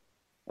good.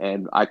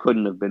 And I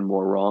couldn't have been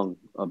more wrong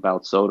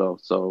about Soto.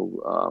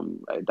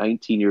 So at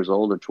 19 years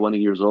old or 20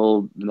 years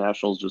old, the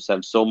Nationals just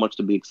have so much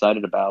to be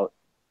excited about.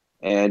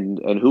 And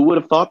who would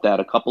have thought that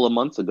a couple of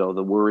months ago?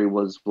 The worry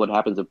was what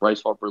happens if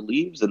Bryce Harper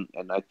leaves. And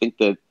I think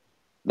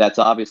that's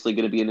obviously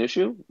going to be an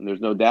issue. And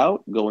there's no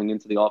doubt going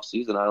into the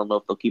offseason. I don't know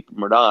if they'll keep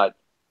him or not.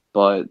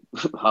 But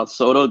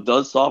Soto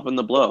does soften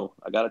the blow.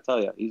 I got to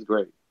tell you, he's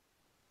great.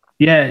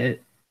 Yeah,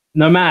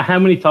 no matter how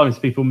many times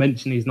people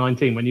mention he's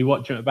 19, when you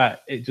watch him at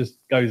bat, it just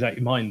goes out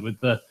your mind with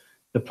the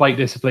plate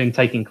discipline,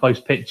 taking close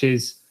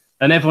pitches.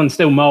 And everyone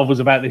still marvels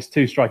about this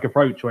two-strike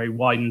approach where he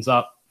widens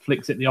up,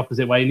 flicks it the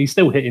opposite way, and he's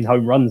still hitting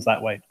home runs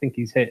that way. I think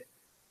he's hit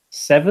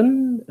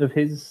 7 of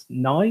his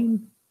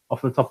 9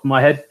 off the top of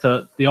my head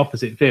to the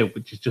opposite field,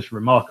 which is just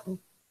remarkable.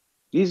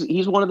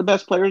 He's one of the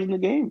best players in the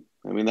game.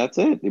 I mean, that's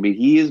it. I mean,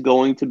 he is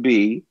going to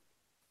be,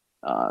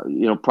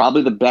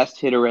 probably the best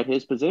hitter at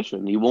his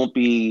position. He won't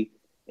be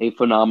a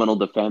phenomenal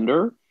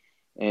defender,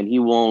 and he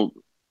won't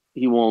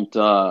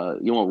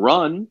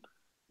run.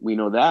 We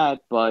know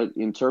that. But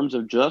in terms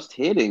of just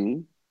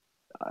hitting,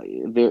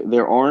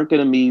 there aren't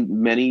going to be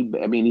many.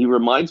 I mean, he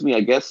reminds me.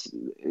 I guess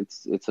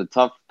it's a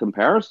tough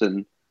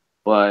comparison,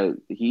 but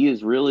he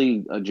is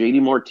really a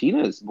JD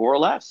Martinez, more or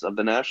less, of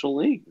the National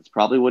League. It's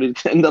probably what he's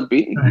going to end up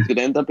being. He's going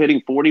to end up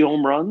hitting 40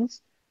 home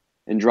runs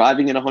and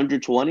driving in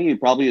 120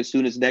 probably as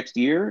soon as next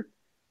year.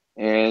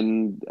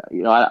 And,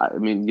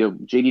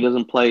 JD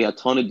doesn't play a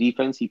ton of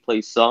defense. He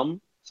plays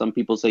some. Some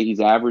people say he's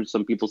average.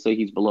 Some people say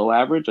he's below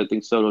average. I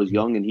think Soto's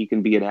young and he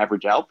can be an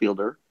average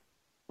outfielder.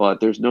 But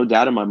there's no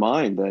doubt in my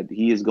mind that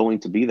he is going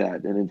to be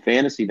that. And in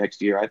fantasy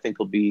next year, I think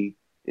he'll be,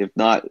 if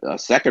not a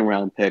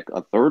second-round pick,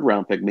 a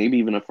third-round pick, maybe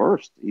even a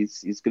first.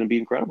 He's going to be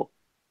incredible.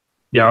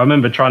 Yeah, I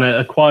remember trying to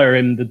acquire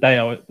him the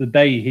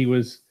day he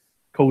was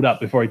called up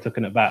before he took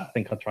an at-bat. I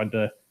think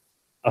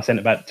I sent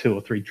about 2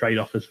 or 3 trade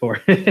offers for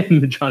him. I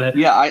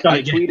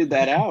tweeted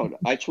that out.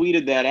 I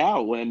tweeted that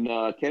out when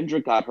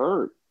Kendrick got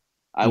hurt.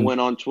 I went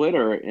on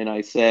Twitter and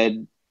I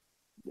said,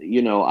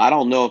 I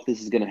don't know if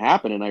this is going to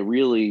happen. And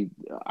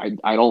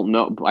I don't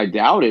know. I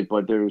doubt it,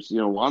 but there's,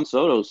 Juan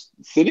Soto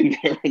sitting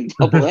there in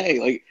Double-A.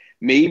 Like,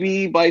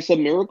 maybe by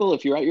some miracle,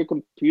 if you're at your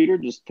computer,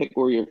 just pick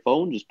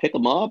just pick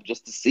him up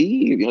just to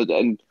see,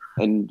 and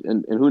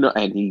who knows?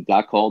 And he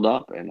got called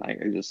up, and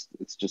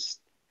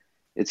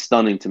it's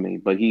stunning to me.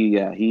 But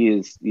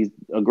he's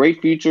a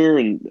great future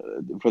and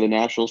for the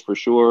Nationals for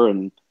sure.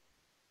 And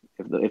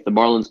if the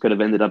Marlins could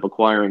have ended up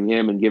acquiring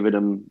him and given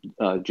him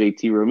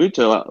JT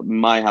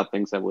Realmuto, how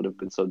things that would have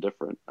been so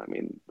different. I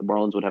mean, the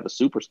Marlins would have a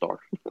superstar.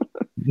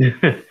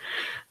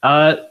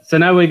 So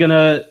now we're going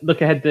to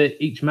look ahead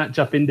to each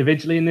matchup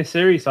individually in this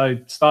series. So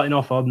starting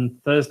off on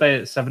Thursday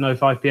at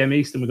 7:05 p.m.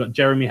 Eastern, we've got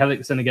Jeremy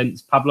Hellickson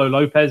against Pablo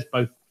Lopez.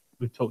 Both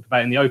we've talked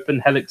about in the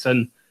open.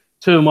 Hellickson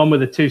 2-1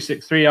 with a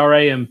 2.63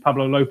 ERA, and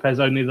Pablo Lopez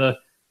only the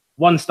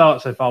one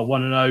start so far,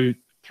 1-0,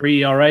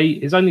 3 ERA.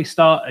 His only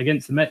start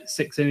against the Mets,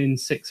 6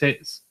 innings, 6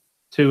 hits,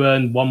 2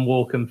 earned, 1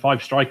 walk, and 5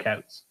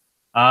 strikeouts.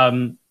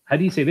 How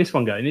do you see this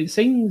one going? It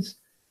seems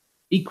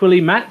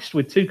equally matched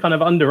with 2 kind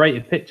of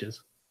underrated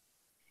pitchers.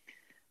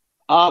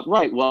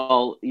 Right.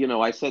 Well,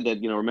 I said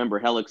that, remember,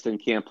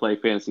 Hellickson can't play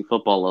fantasy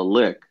football a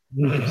lick.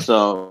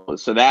 So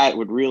that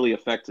would really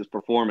affect his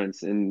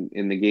performance in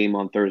the game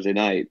on Thursday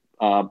night.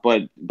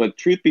 But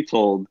truth be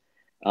told,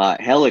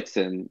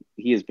 Hellickson,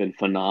 he has been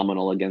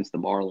phenomenal against the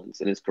Marlins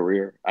in his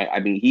career. I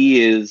mean,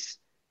 he is,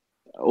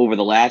 over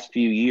the last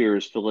few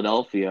years,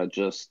 Philadelphia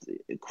just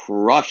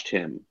crushed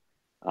him.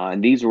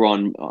 And these were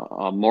on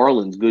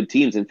Marlins good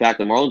teams. In fact,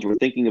 the Marlins were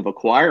thinking of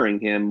acquiring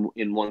him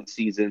in one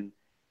season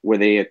where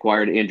they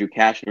acquired Andrew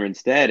Cashner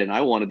instead. And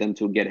I wanted them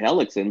to get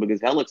Hellickson because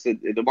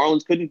the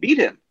Marlins couldn't beat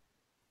him.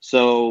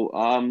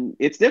 So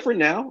it's different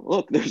now.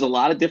 Look, there's a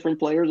lot of different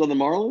players on the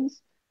Marlins,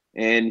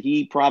 and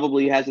he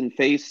probably hasn't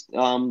faced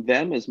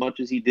them as much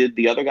as he did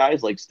the other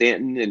guys like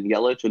Stanton and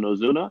Yelich and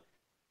Ozuna.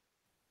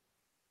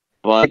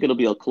 But I think it'll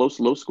be a close,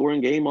 low-scoring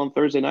game on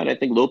Thursday night. I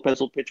think Lopez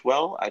will pitch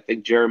well. I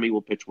think Jeremy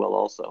will pitch well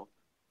also.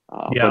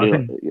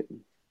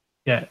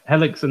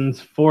 Hellickson's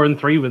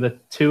 4-3 with a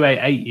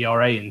 2.88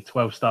 ERA in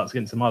 12 starts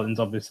against the Marlins.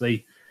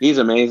 Obviously, he's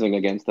amazing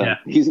against them.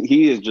 Yeah.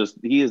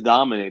 He has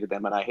dominated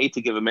them, and I hate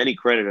to give him any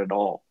credit at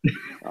all.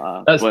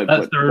 That's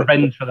the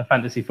revenge for the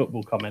fantasy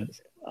football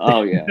comments.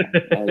 Oh yeah.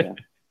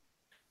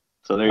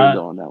 So there you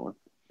go on that one.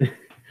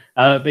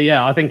 But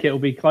yeah, I think it'll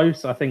be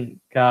close. I think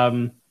I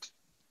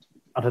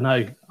don't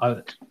know.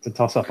 To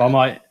toss up,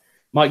 I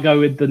might go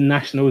with the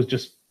Nationals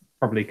just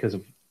probably because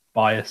of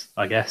bias,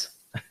 I guess.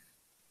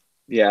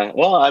 Yeah,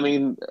 well, I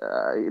mean,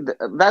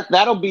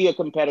 that'll be a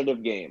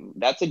competitive game.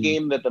 That's a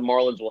game that the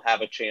Marlins will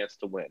have a chance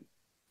to win.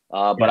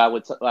 But I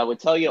would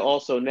tell you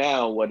also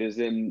now what is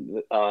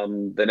in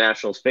the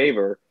Nationals'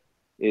 favor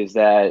is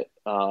that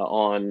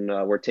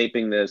we're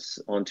taping this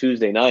on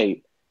Tuesday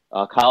night.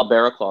 Kyle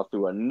Barraclough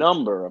threw a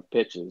number of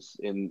pitches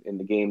in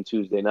the game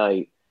Tuesday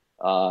night.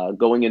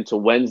 Going into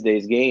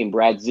Wednesday's game,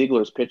 Brad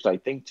Ziegler's pitched, I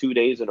think, 2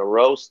 days in a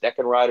row.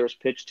 Steckenrider's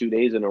pitched 2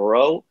 days in a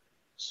row.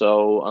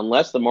 So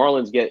unless the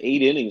Marlins get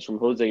 8 innings from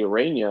Jose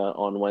Urena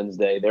on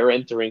Wednesday, they're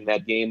entering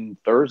that game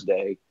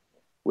Thursday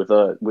with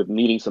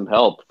needing some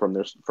help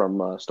from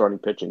starting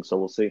pitching. So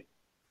we'll see.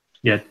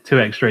 Yeah, 2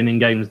 extra inning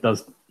games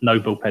does no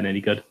bullpen any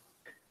good.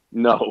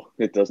 No,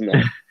 it does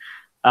not.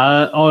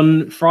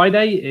 On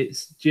Friday,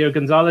 it's Gio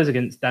Gonzalez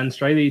against Dan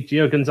Straley.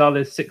 Gio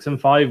Gonzalez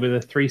 6-5 with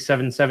a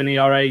 3.77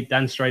 ERA.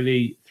 Dan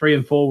Straley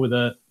 3-4 with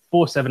a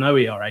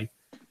 4.70 ERA.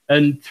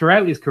 And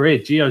throughout his career,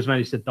 Gio's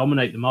managed to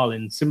dominate the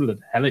Marlins, similar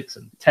to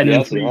Hellickson.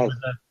 10-3 with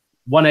a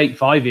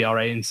 1.85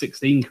 ERA in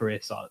 16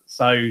 career starts.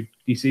 So do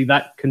you see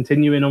that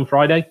continuing on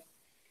Friday?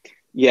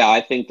 Yeah,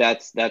 I think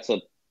that's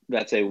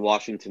a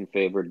Washington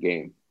favored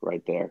game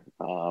right there.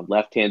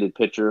 Left-handed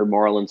pitcher.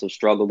 Marlins have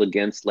struggled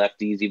against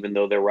lefties, even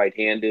though they're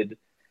right-handed.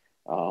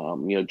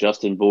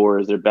 Justin Bour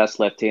is their best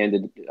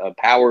left-handed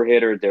power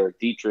hitter. Derek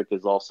Dietrich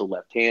is also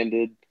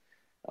left-handed.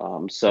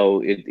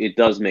 So it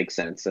does make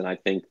sense. And I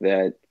think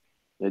that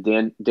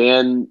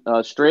Dan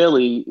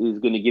Straley is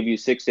going to give you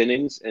 6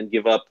 innings and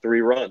give up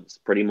 3 runs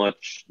pretty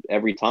much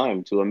every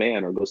time to a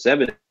man, or go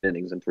 7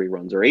 innings and 3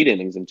 runs, or 8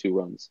 innings and 2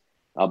 runs.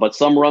 But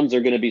some runs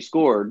are going to be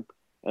scored,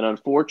 and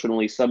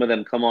unfortunately, some of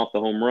them come off the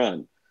home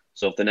run.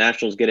 So if the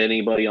Nationals get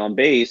anybody on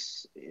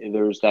base,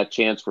 there's that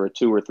chance for a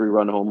 2 or 3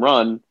 run home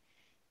run.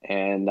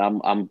 And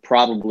I'm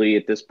probably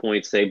at this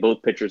point say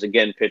both pitchers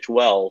again pitch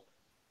well,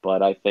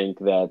 but I think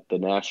that the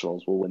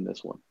Nationals will win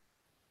this one.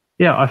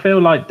 Yeah, I feel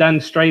like Dan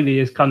Straley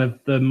is kind of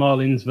the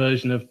Marlins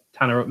version of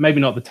Tanner.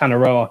 Maybe not the Tanner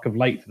Roark of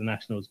late for the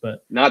Nationals,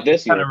 but not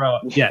this year.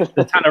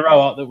 The Tanner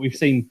Roark that we've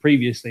seen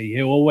previously.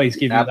 He'll always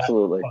give you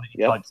absolutely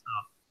that type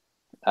stuff.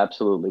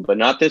 Absolutely, but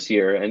not this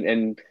year.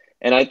 And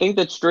I think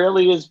that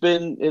Straley has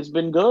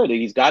been good.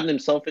 He's gotten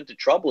himself into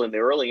trouble in the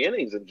early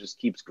innings and just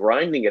keeps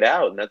grinding it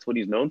out, and that's what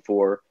he's known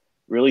for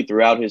really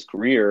throughout his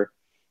career.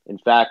 In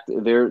fact,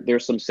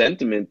 there's some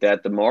sentiment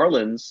that the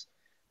Marlins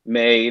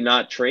may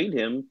not trade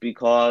him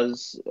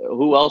because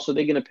who else are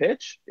they going to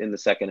pitch in the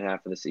second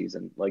half of the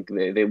season? Like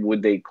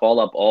they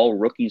call up all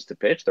rookies to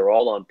pitch? They're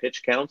all on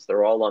pitch counts.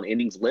 They're all on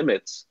innings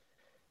limits.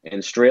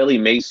 And Straley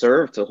may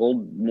serve to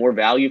hold more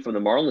value from the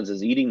Marlins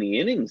as eating the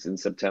innings in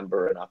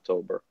September and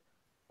October.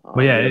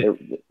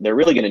 They're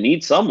really going to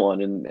need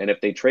someone. And if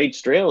they trade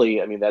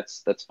Straley, I mean,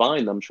 that's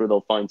fine. I'm sure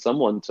they'll find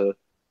someone to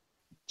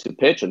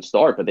pitch and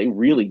start, but they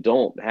really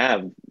don't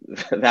have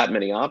that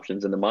many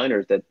options in the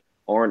minors that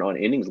aren't on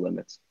innings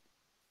limits.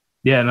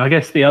 Yeah, and I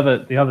guess the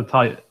other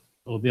type,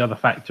 or the other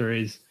factor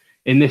is,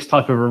 in this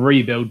type of a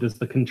rebuild, does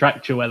the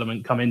contractual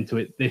element come into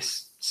it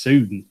this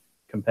soon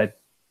compared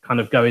kind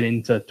of going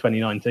into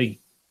 2019?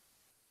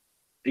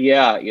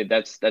 Yeah,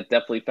 that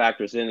definitely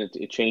factors in.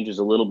 It changes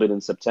a little bit in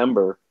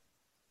September,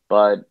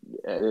 but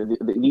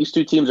these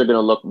two teams are going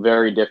to look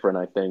very different,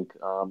 I think.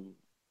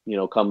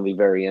 Come the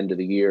very end of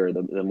the year,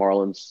 the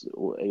Marlins,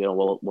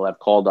 will have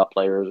called up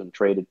players and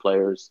traded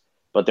players.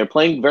 But they're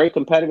playing very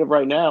competitive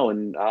right now,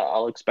 and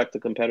I'll expect a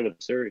competitive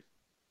series.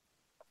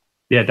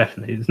 Yeah,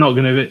 definitely. It's not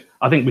going to be.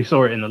 I think we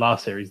saw it in the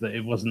last series that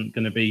it wasn't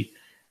going to be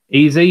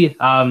easy.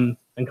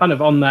 And kind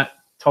of on that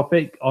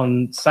topic,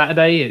 on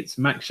Saturday, it's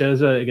Max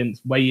Scherzer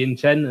against Wei-Yin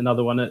Chen,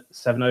 another one at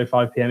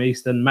 7:05 p.m.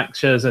 Eastern. Max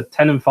Scherzer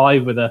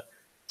 10-5 with a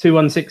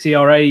 2.16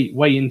 ERA,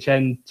 Wei-Yin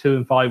Chen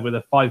 2-5 with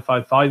a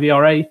 5.55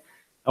 ERA.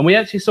 And we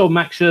actually saw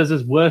Max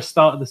Scherzer's worst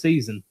start of the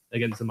season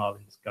against the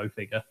Marlins. Go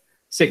figure.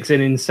 6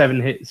 innings,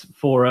 7 hits,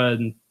 4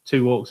 earned,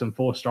 2 walks, and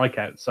 4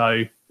 strikeouts.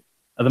 So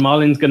are the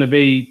Marlins going to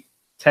be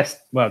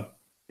is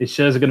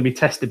Scherzer going to be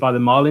tested by the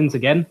Marlins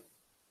again?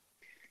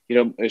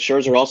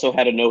 Scherzer also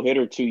had a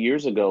no-hitter 2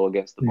 years ago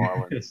against the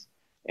Marlins,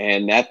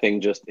 and that thing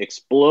just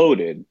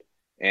exploded.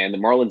 And the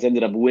Marlins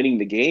ended up winning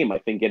the game, I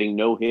think, getting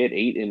no hit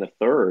 8 in the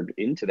third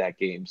into that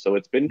game. So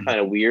it's been kind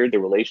of weird, the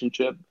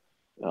relationship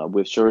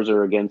with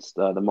Scherzer against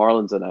the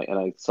Marlins, and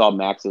I saw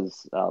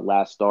Max's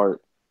last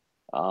start.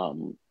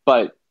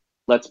 But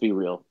let's be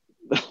real.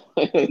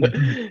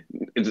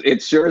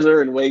 it's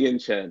Scherzer and Wei-Yin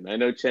Chen. I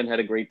know Chen had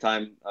a great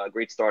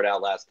start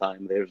out last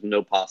time. There's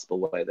no possible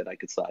way that I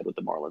could side with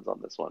the Marlins on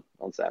this one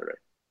on Saturday.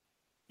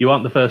 You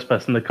aren't the first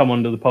person to come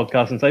onto the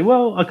podcast and say,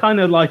 well, I kind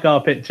of like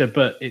our pitcher,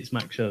 but it's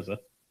Max Scherzer.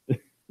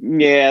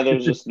 Yeah,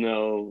 there's just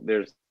no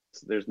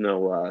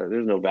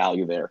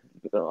value there,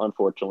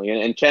 unfortunately.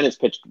 And Chen has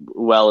pitched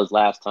well his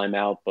last time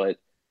out, but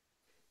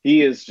he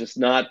has just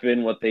not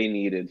been what they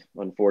needed,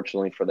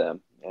 unfortunately, for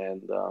them.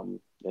 And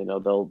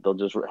they'll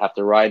just have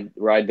to ride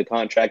the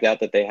contract out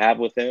that they have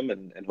with him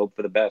and hope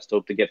for the best.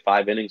 Hope to get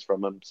 5 innings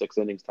from him, 6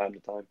 innings time to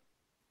time.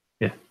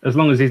 Yeah, as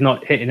long as he's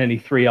not hitting any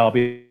 3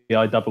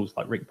 RBI doubles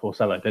like Rick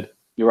Porcello did.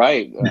 You're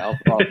right.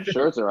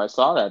 Scherzer, I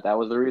saw that. That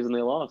was the reason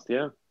they lost.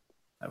 Yeah,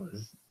 that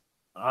was.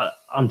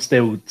 I'm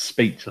still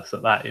speechless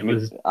at that.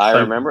 I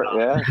remember.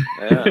 Yeah,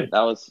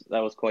 that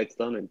was quite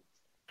stunning.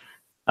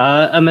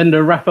 And then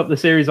to wrap up the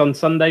series on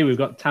Sunday, we've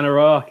got Tanner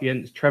Roark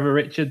against Trevor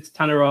Richards.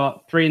 Tanner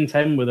Roark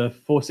 3-10 with a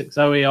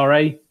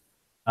 4.60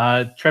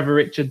 ERA. Trevor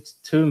Richards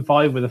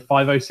 2-5 with a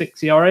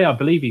 5.06 ERA. I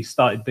believe he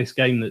started this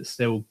game that's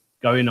still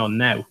going on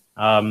now.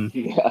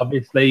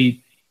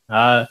 Obviously,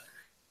 the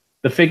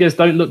figures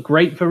don't look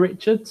great for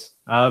Richards.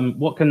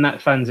 What can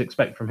Nats fans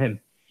expect from him?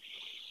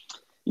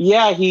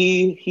 Yeah,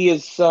 he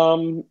is.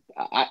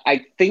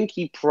 I think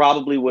he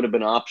probably would have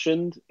been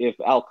optioned if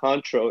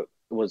Alcantara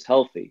was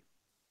healthy,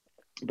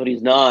 but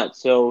he's not,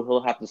 so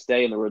he'll have to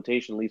stay in the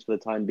rotation, at least for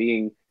the time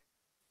being.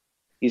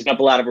 He's got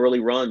a lot of early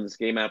runs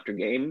game after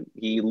game.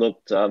 He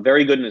looked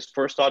very good in his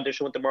first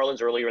audition with the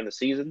Marlins earlier in the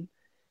season.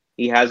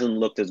 He hasn't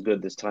looked as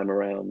good this time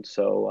around,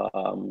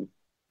 so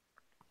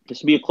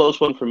this would be a close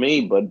one for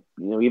me. But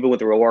even with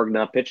the Roark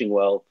not pitching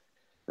well,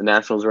 the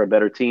Nationals are a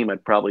better team.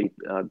 I'd probably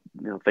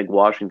think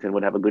Washington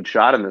would have a good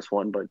shot in this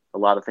one, but a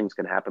lot of things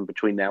can happen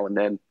between now and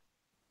then.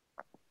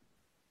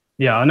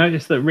 Yeah, I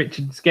noticed that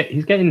Richards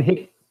he's getting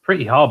hit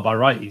pretty hard by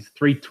righties.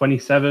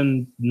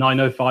 327,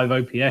 905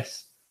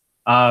 OPS.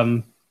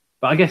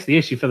 But I guess the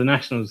issue for the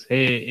Nationals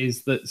here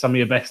is that some of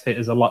your best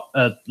hitters are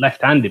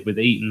left-handed with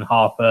Eaton,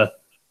 Harper,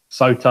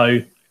 Soto.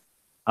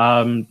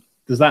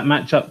 Does that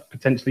matchup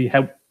potentially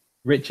help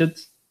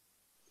Richards?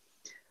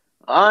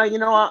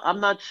 I'm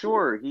not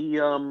sure. He,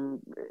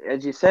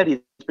 as you said, he's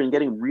been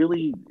getting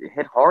really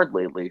hit hard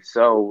lately.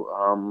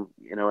 So,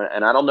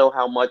 and I don't know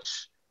how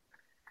much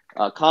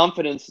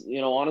confidence,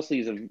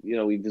 honestly,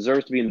 he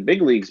deserves to be in the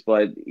big leagues,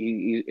 but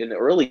he in the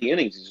early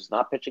innings, he's just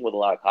not pitching with a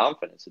lot of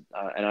confidence.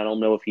 And I don't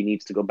know if he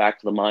needs to go back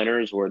to the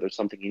minors or there's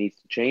something he needs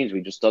to change.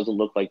 He just doesn't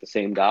look like the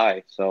same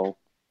guy. So,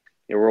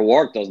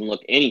 Roark doesn't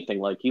look anything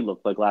like he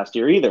looked like last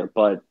year either.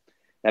 But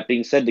that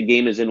being said, the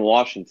game is in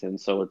Washington,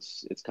 so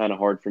it's kind of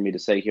hard for me to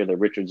say here that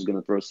Richards is going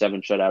to throw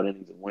 7 shutout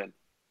innings and win.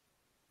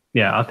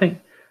 Yeah, I think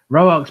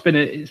Roark's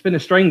been a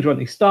strange one.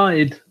 He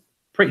started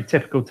pretty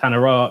typical Tanner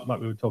Roark, like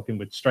we were talking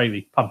with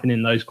Straley, pumping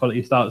in those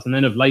quality starts, and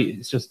then of late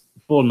it's just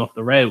fallen off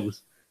the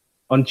rails.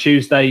 On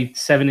Tuesday,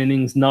 7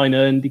 innings, 9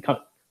 earned.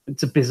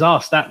 It's a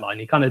bizarre stat line.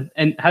 He kind of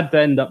had to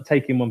end up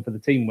taking one for the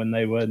team when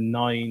they were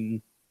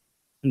 9-2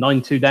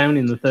 down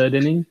in the 3rd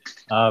inning.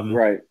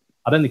 Right.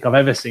 I don't think I've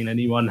ever seen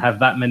anyone have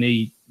that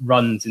many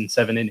runs in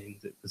 7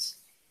 innings. It was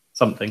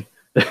something.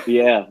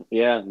 Yeah.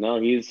 No,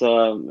 he's.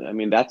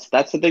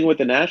 That's the thing with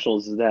the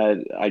Nationals is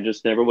that I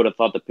just never would have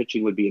thought the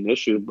pitching would be an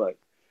issue. But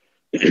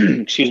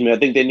excuse me, I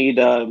think they need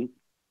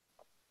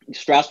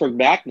Strasburg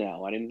back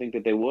now. I didn't think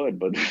that they would,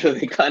 but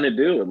they kind of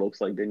do. It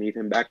looks like they need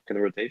him back in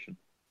the rotation.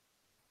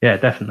 Yeah,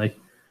 definitely.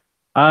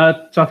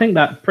 So I think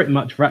that pretty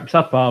much wraps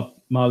up our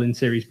Marlins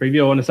series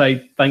preview. I want to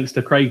say thanks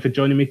to Craig for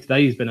joining me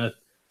today. He's been a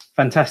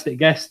fantastic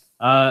guest.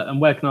 And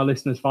where can our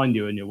listeners find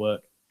you and your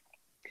work?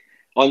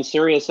 On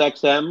Sirius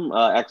XM,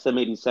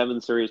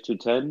 XM87, Sirius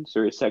 210,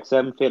 Sirius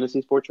XM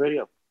Fantasy Sports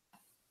Radio.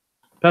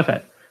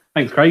 Perfect.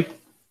 Thanks, Craig.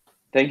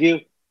 Thank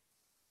you.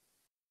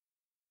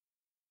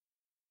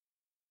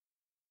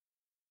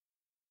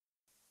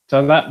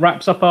 So that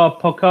wraps up our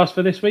podcast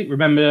for this week.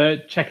 Remember,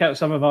 check out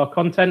some of our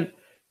content.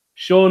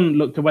 Sean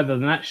looked at whether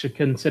the Nats should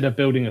consider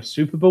building a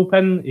super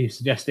bullpen. He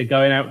suggested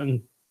going out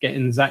and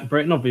getting Zach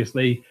Britton.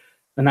 Obviously,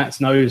 the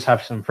Nats nose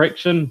have some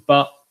friction,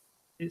 but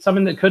it's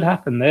something that could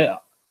happen there.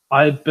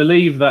 I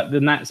believe that the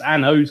Nats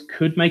and O's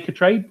could make a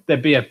trade.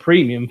 There'd be a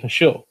premium for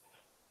sure.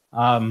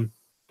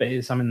 But but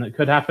it's something that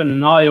could happen.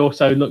 And I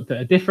also looked at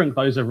a different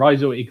closer,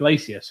 Raisel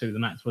Iglesias, who the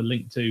Nats were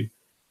linked to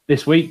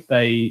this week.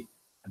 They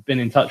have been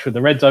in touch with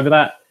the Reds over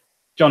that.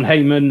 John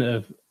Heyman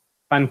of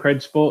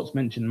FanCred Sports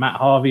mentioned Matt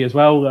Harvey as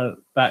well.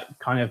 That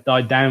kind of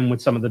died down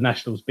with some of the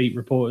Nationals beat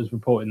reporters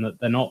reporting that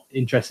they're not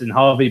interested in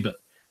Harvey, but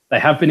they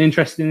have been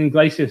interested in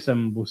Iglesias,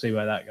 and we'll see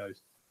where that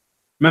goes.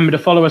 Remember to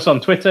follow us on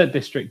Twitter,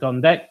 District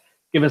on Deck.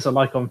 Give us a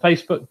like on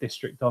Facebook,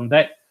 District on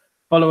Deck.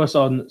 Follow us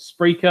on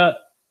Spreaker,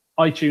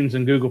 iTunes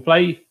and Google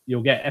Play.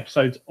 You'll get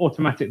episodes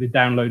automatically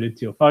downloaded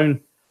to your phone.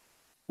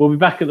 We'll be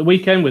back at the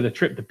weekend with a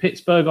trip to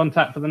Pittsburgh on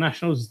tap for the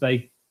Nationals as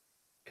they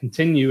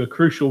continue a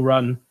crucial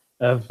run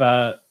of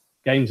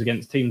games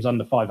against teams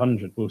under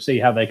 500. We'll see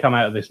how they come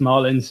out of this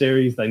Marlins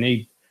series. They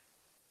need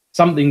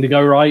something to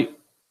go right.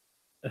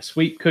 A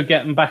sweep could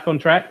get them back on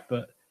track,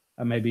 but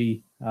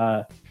maybe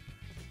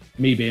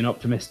me being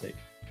optimistic.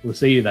 We'll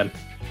see you then.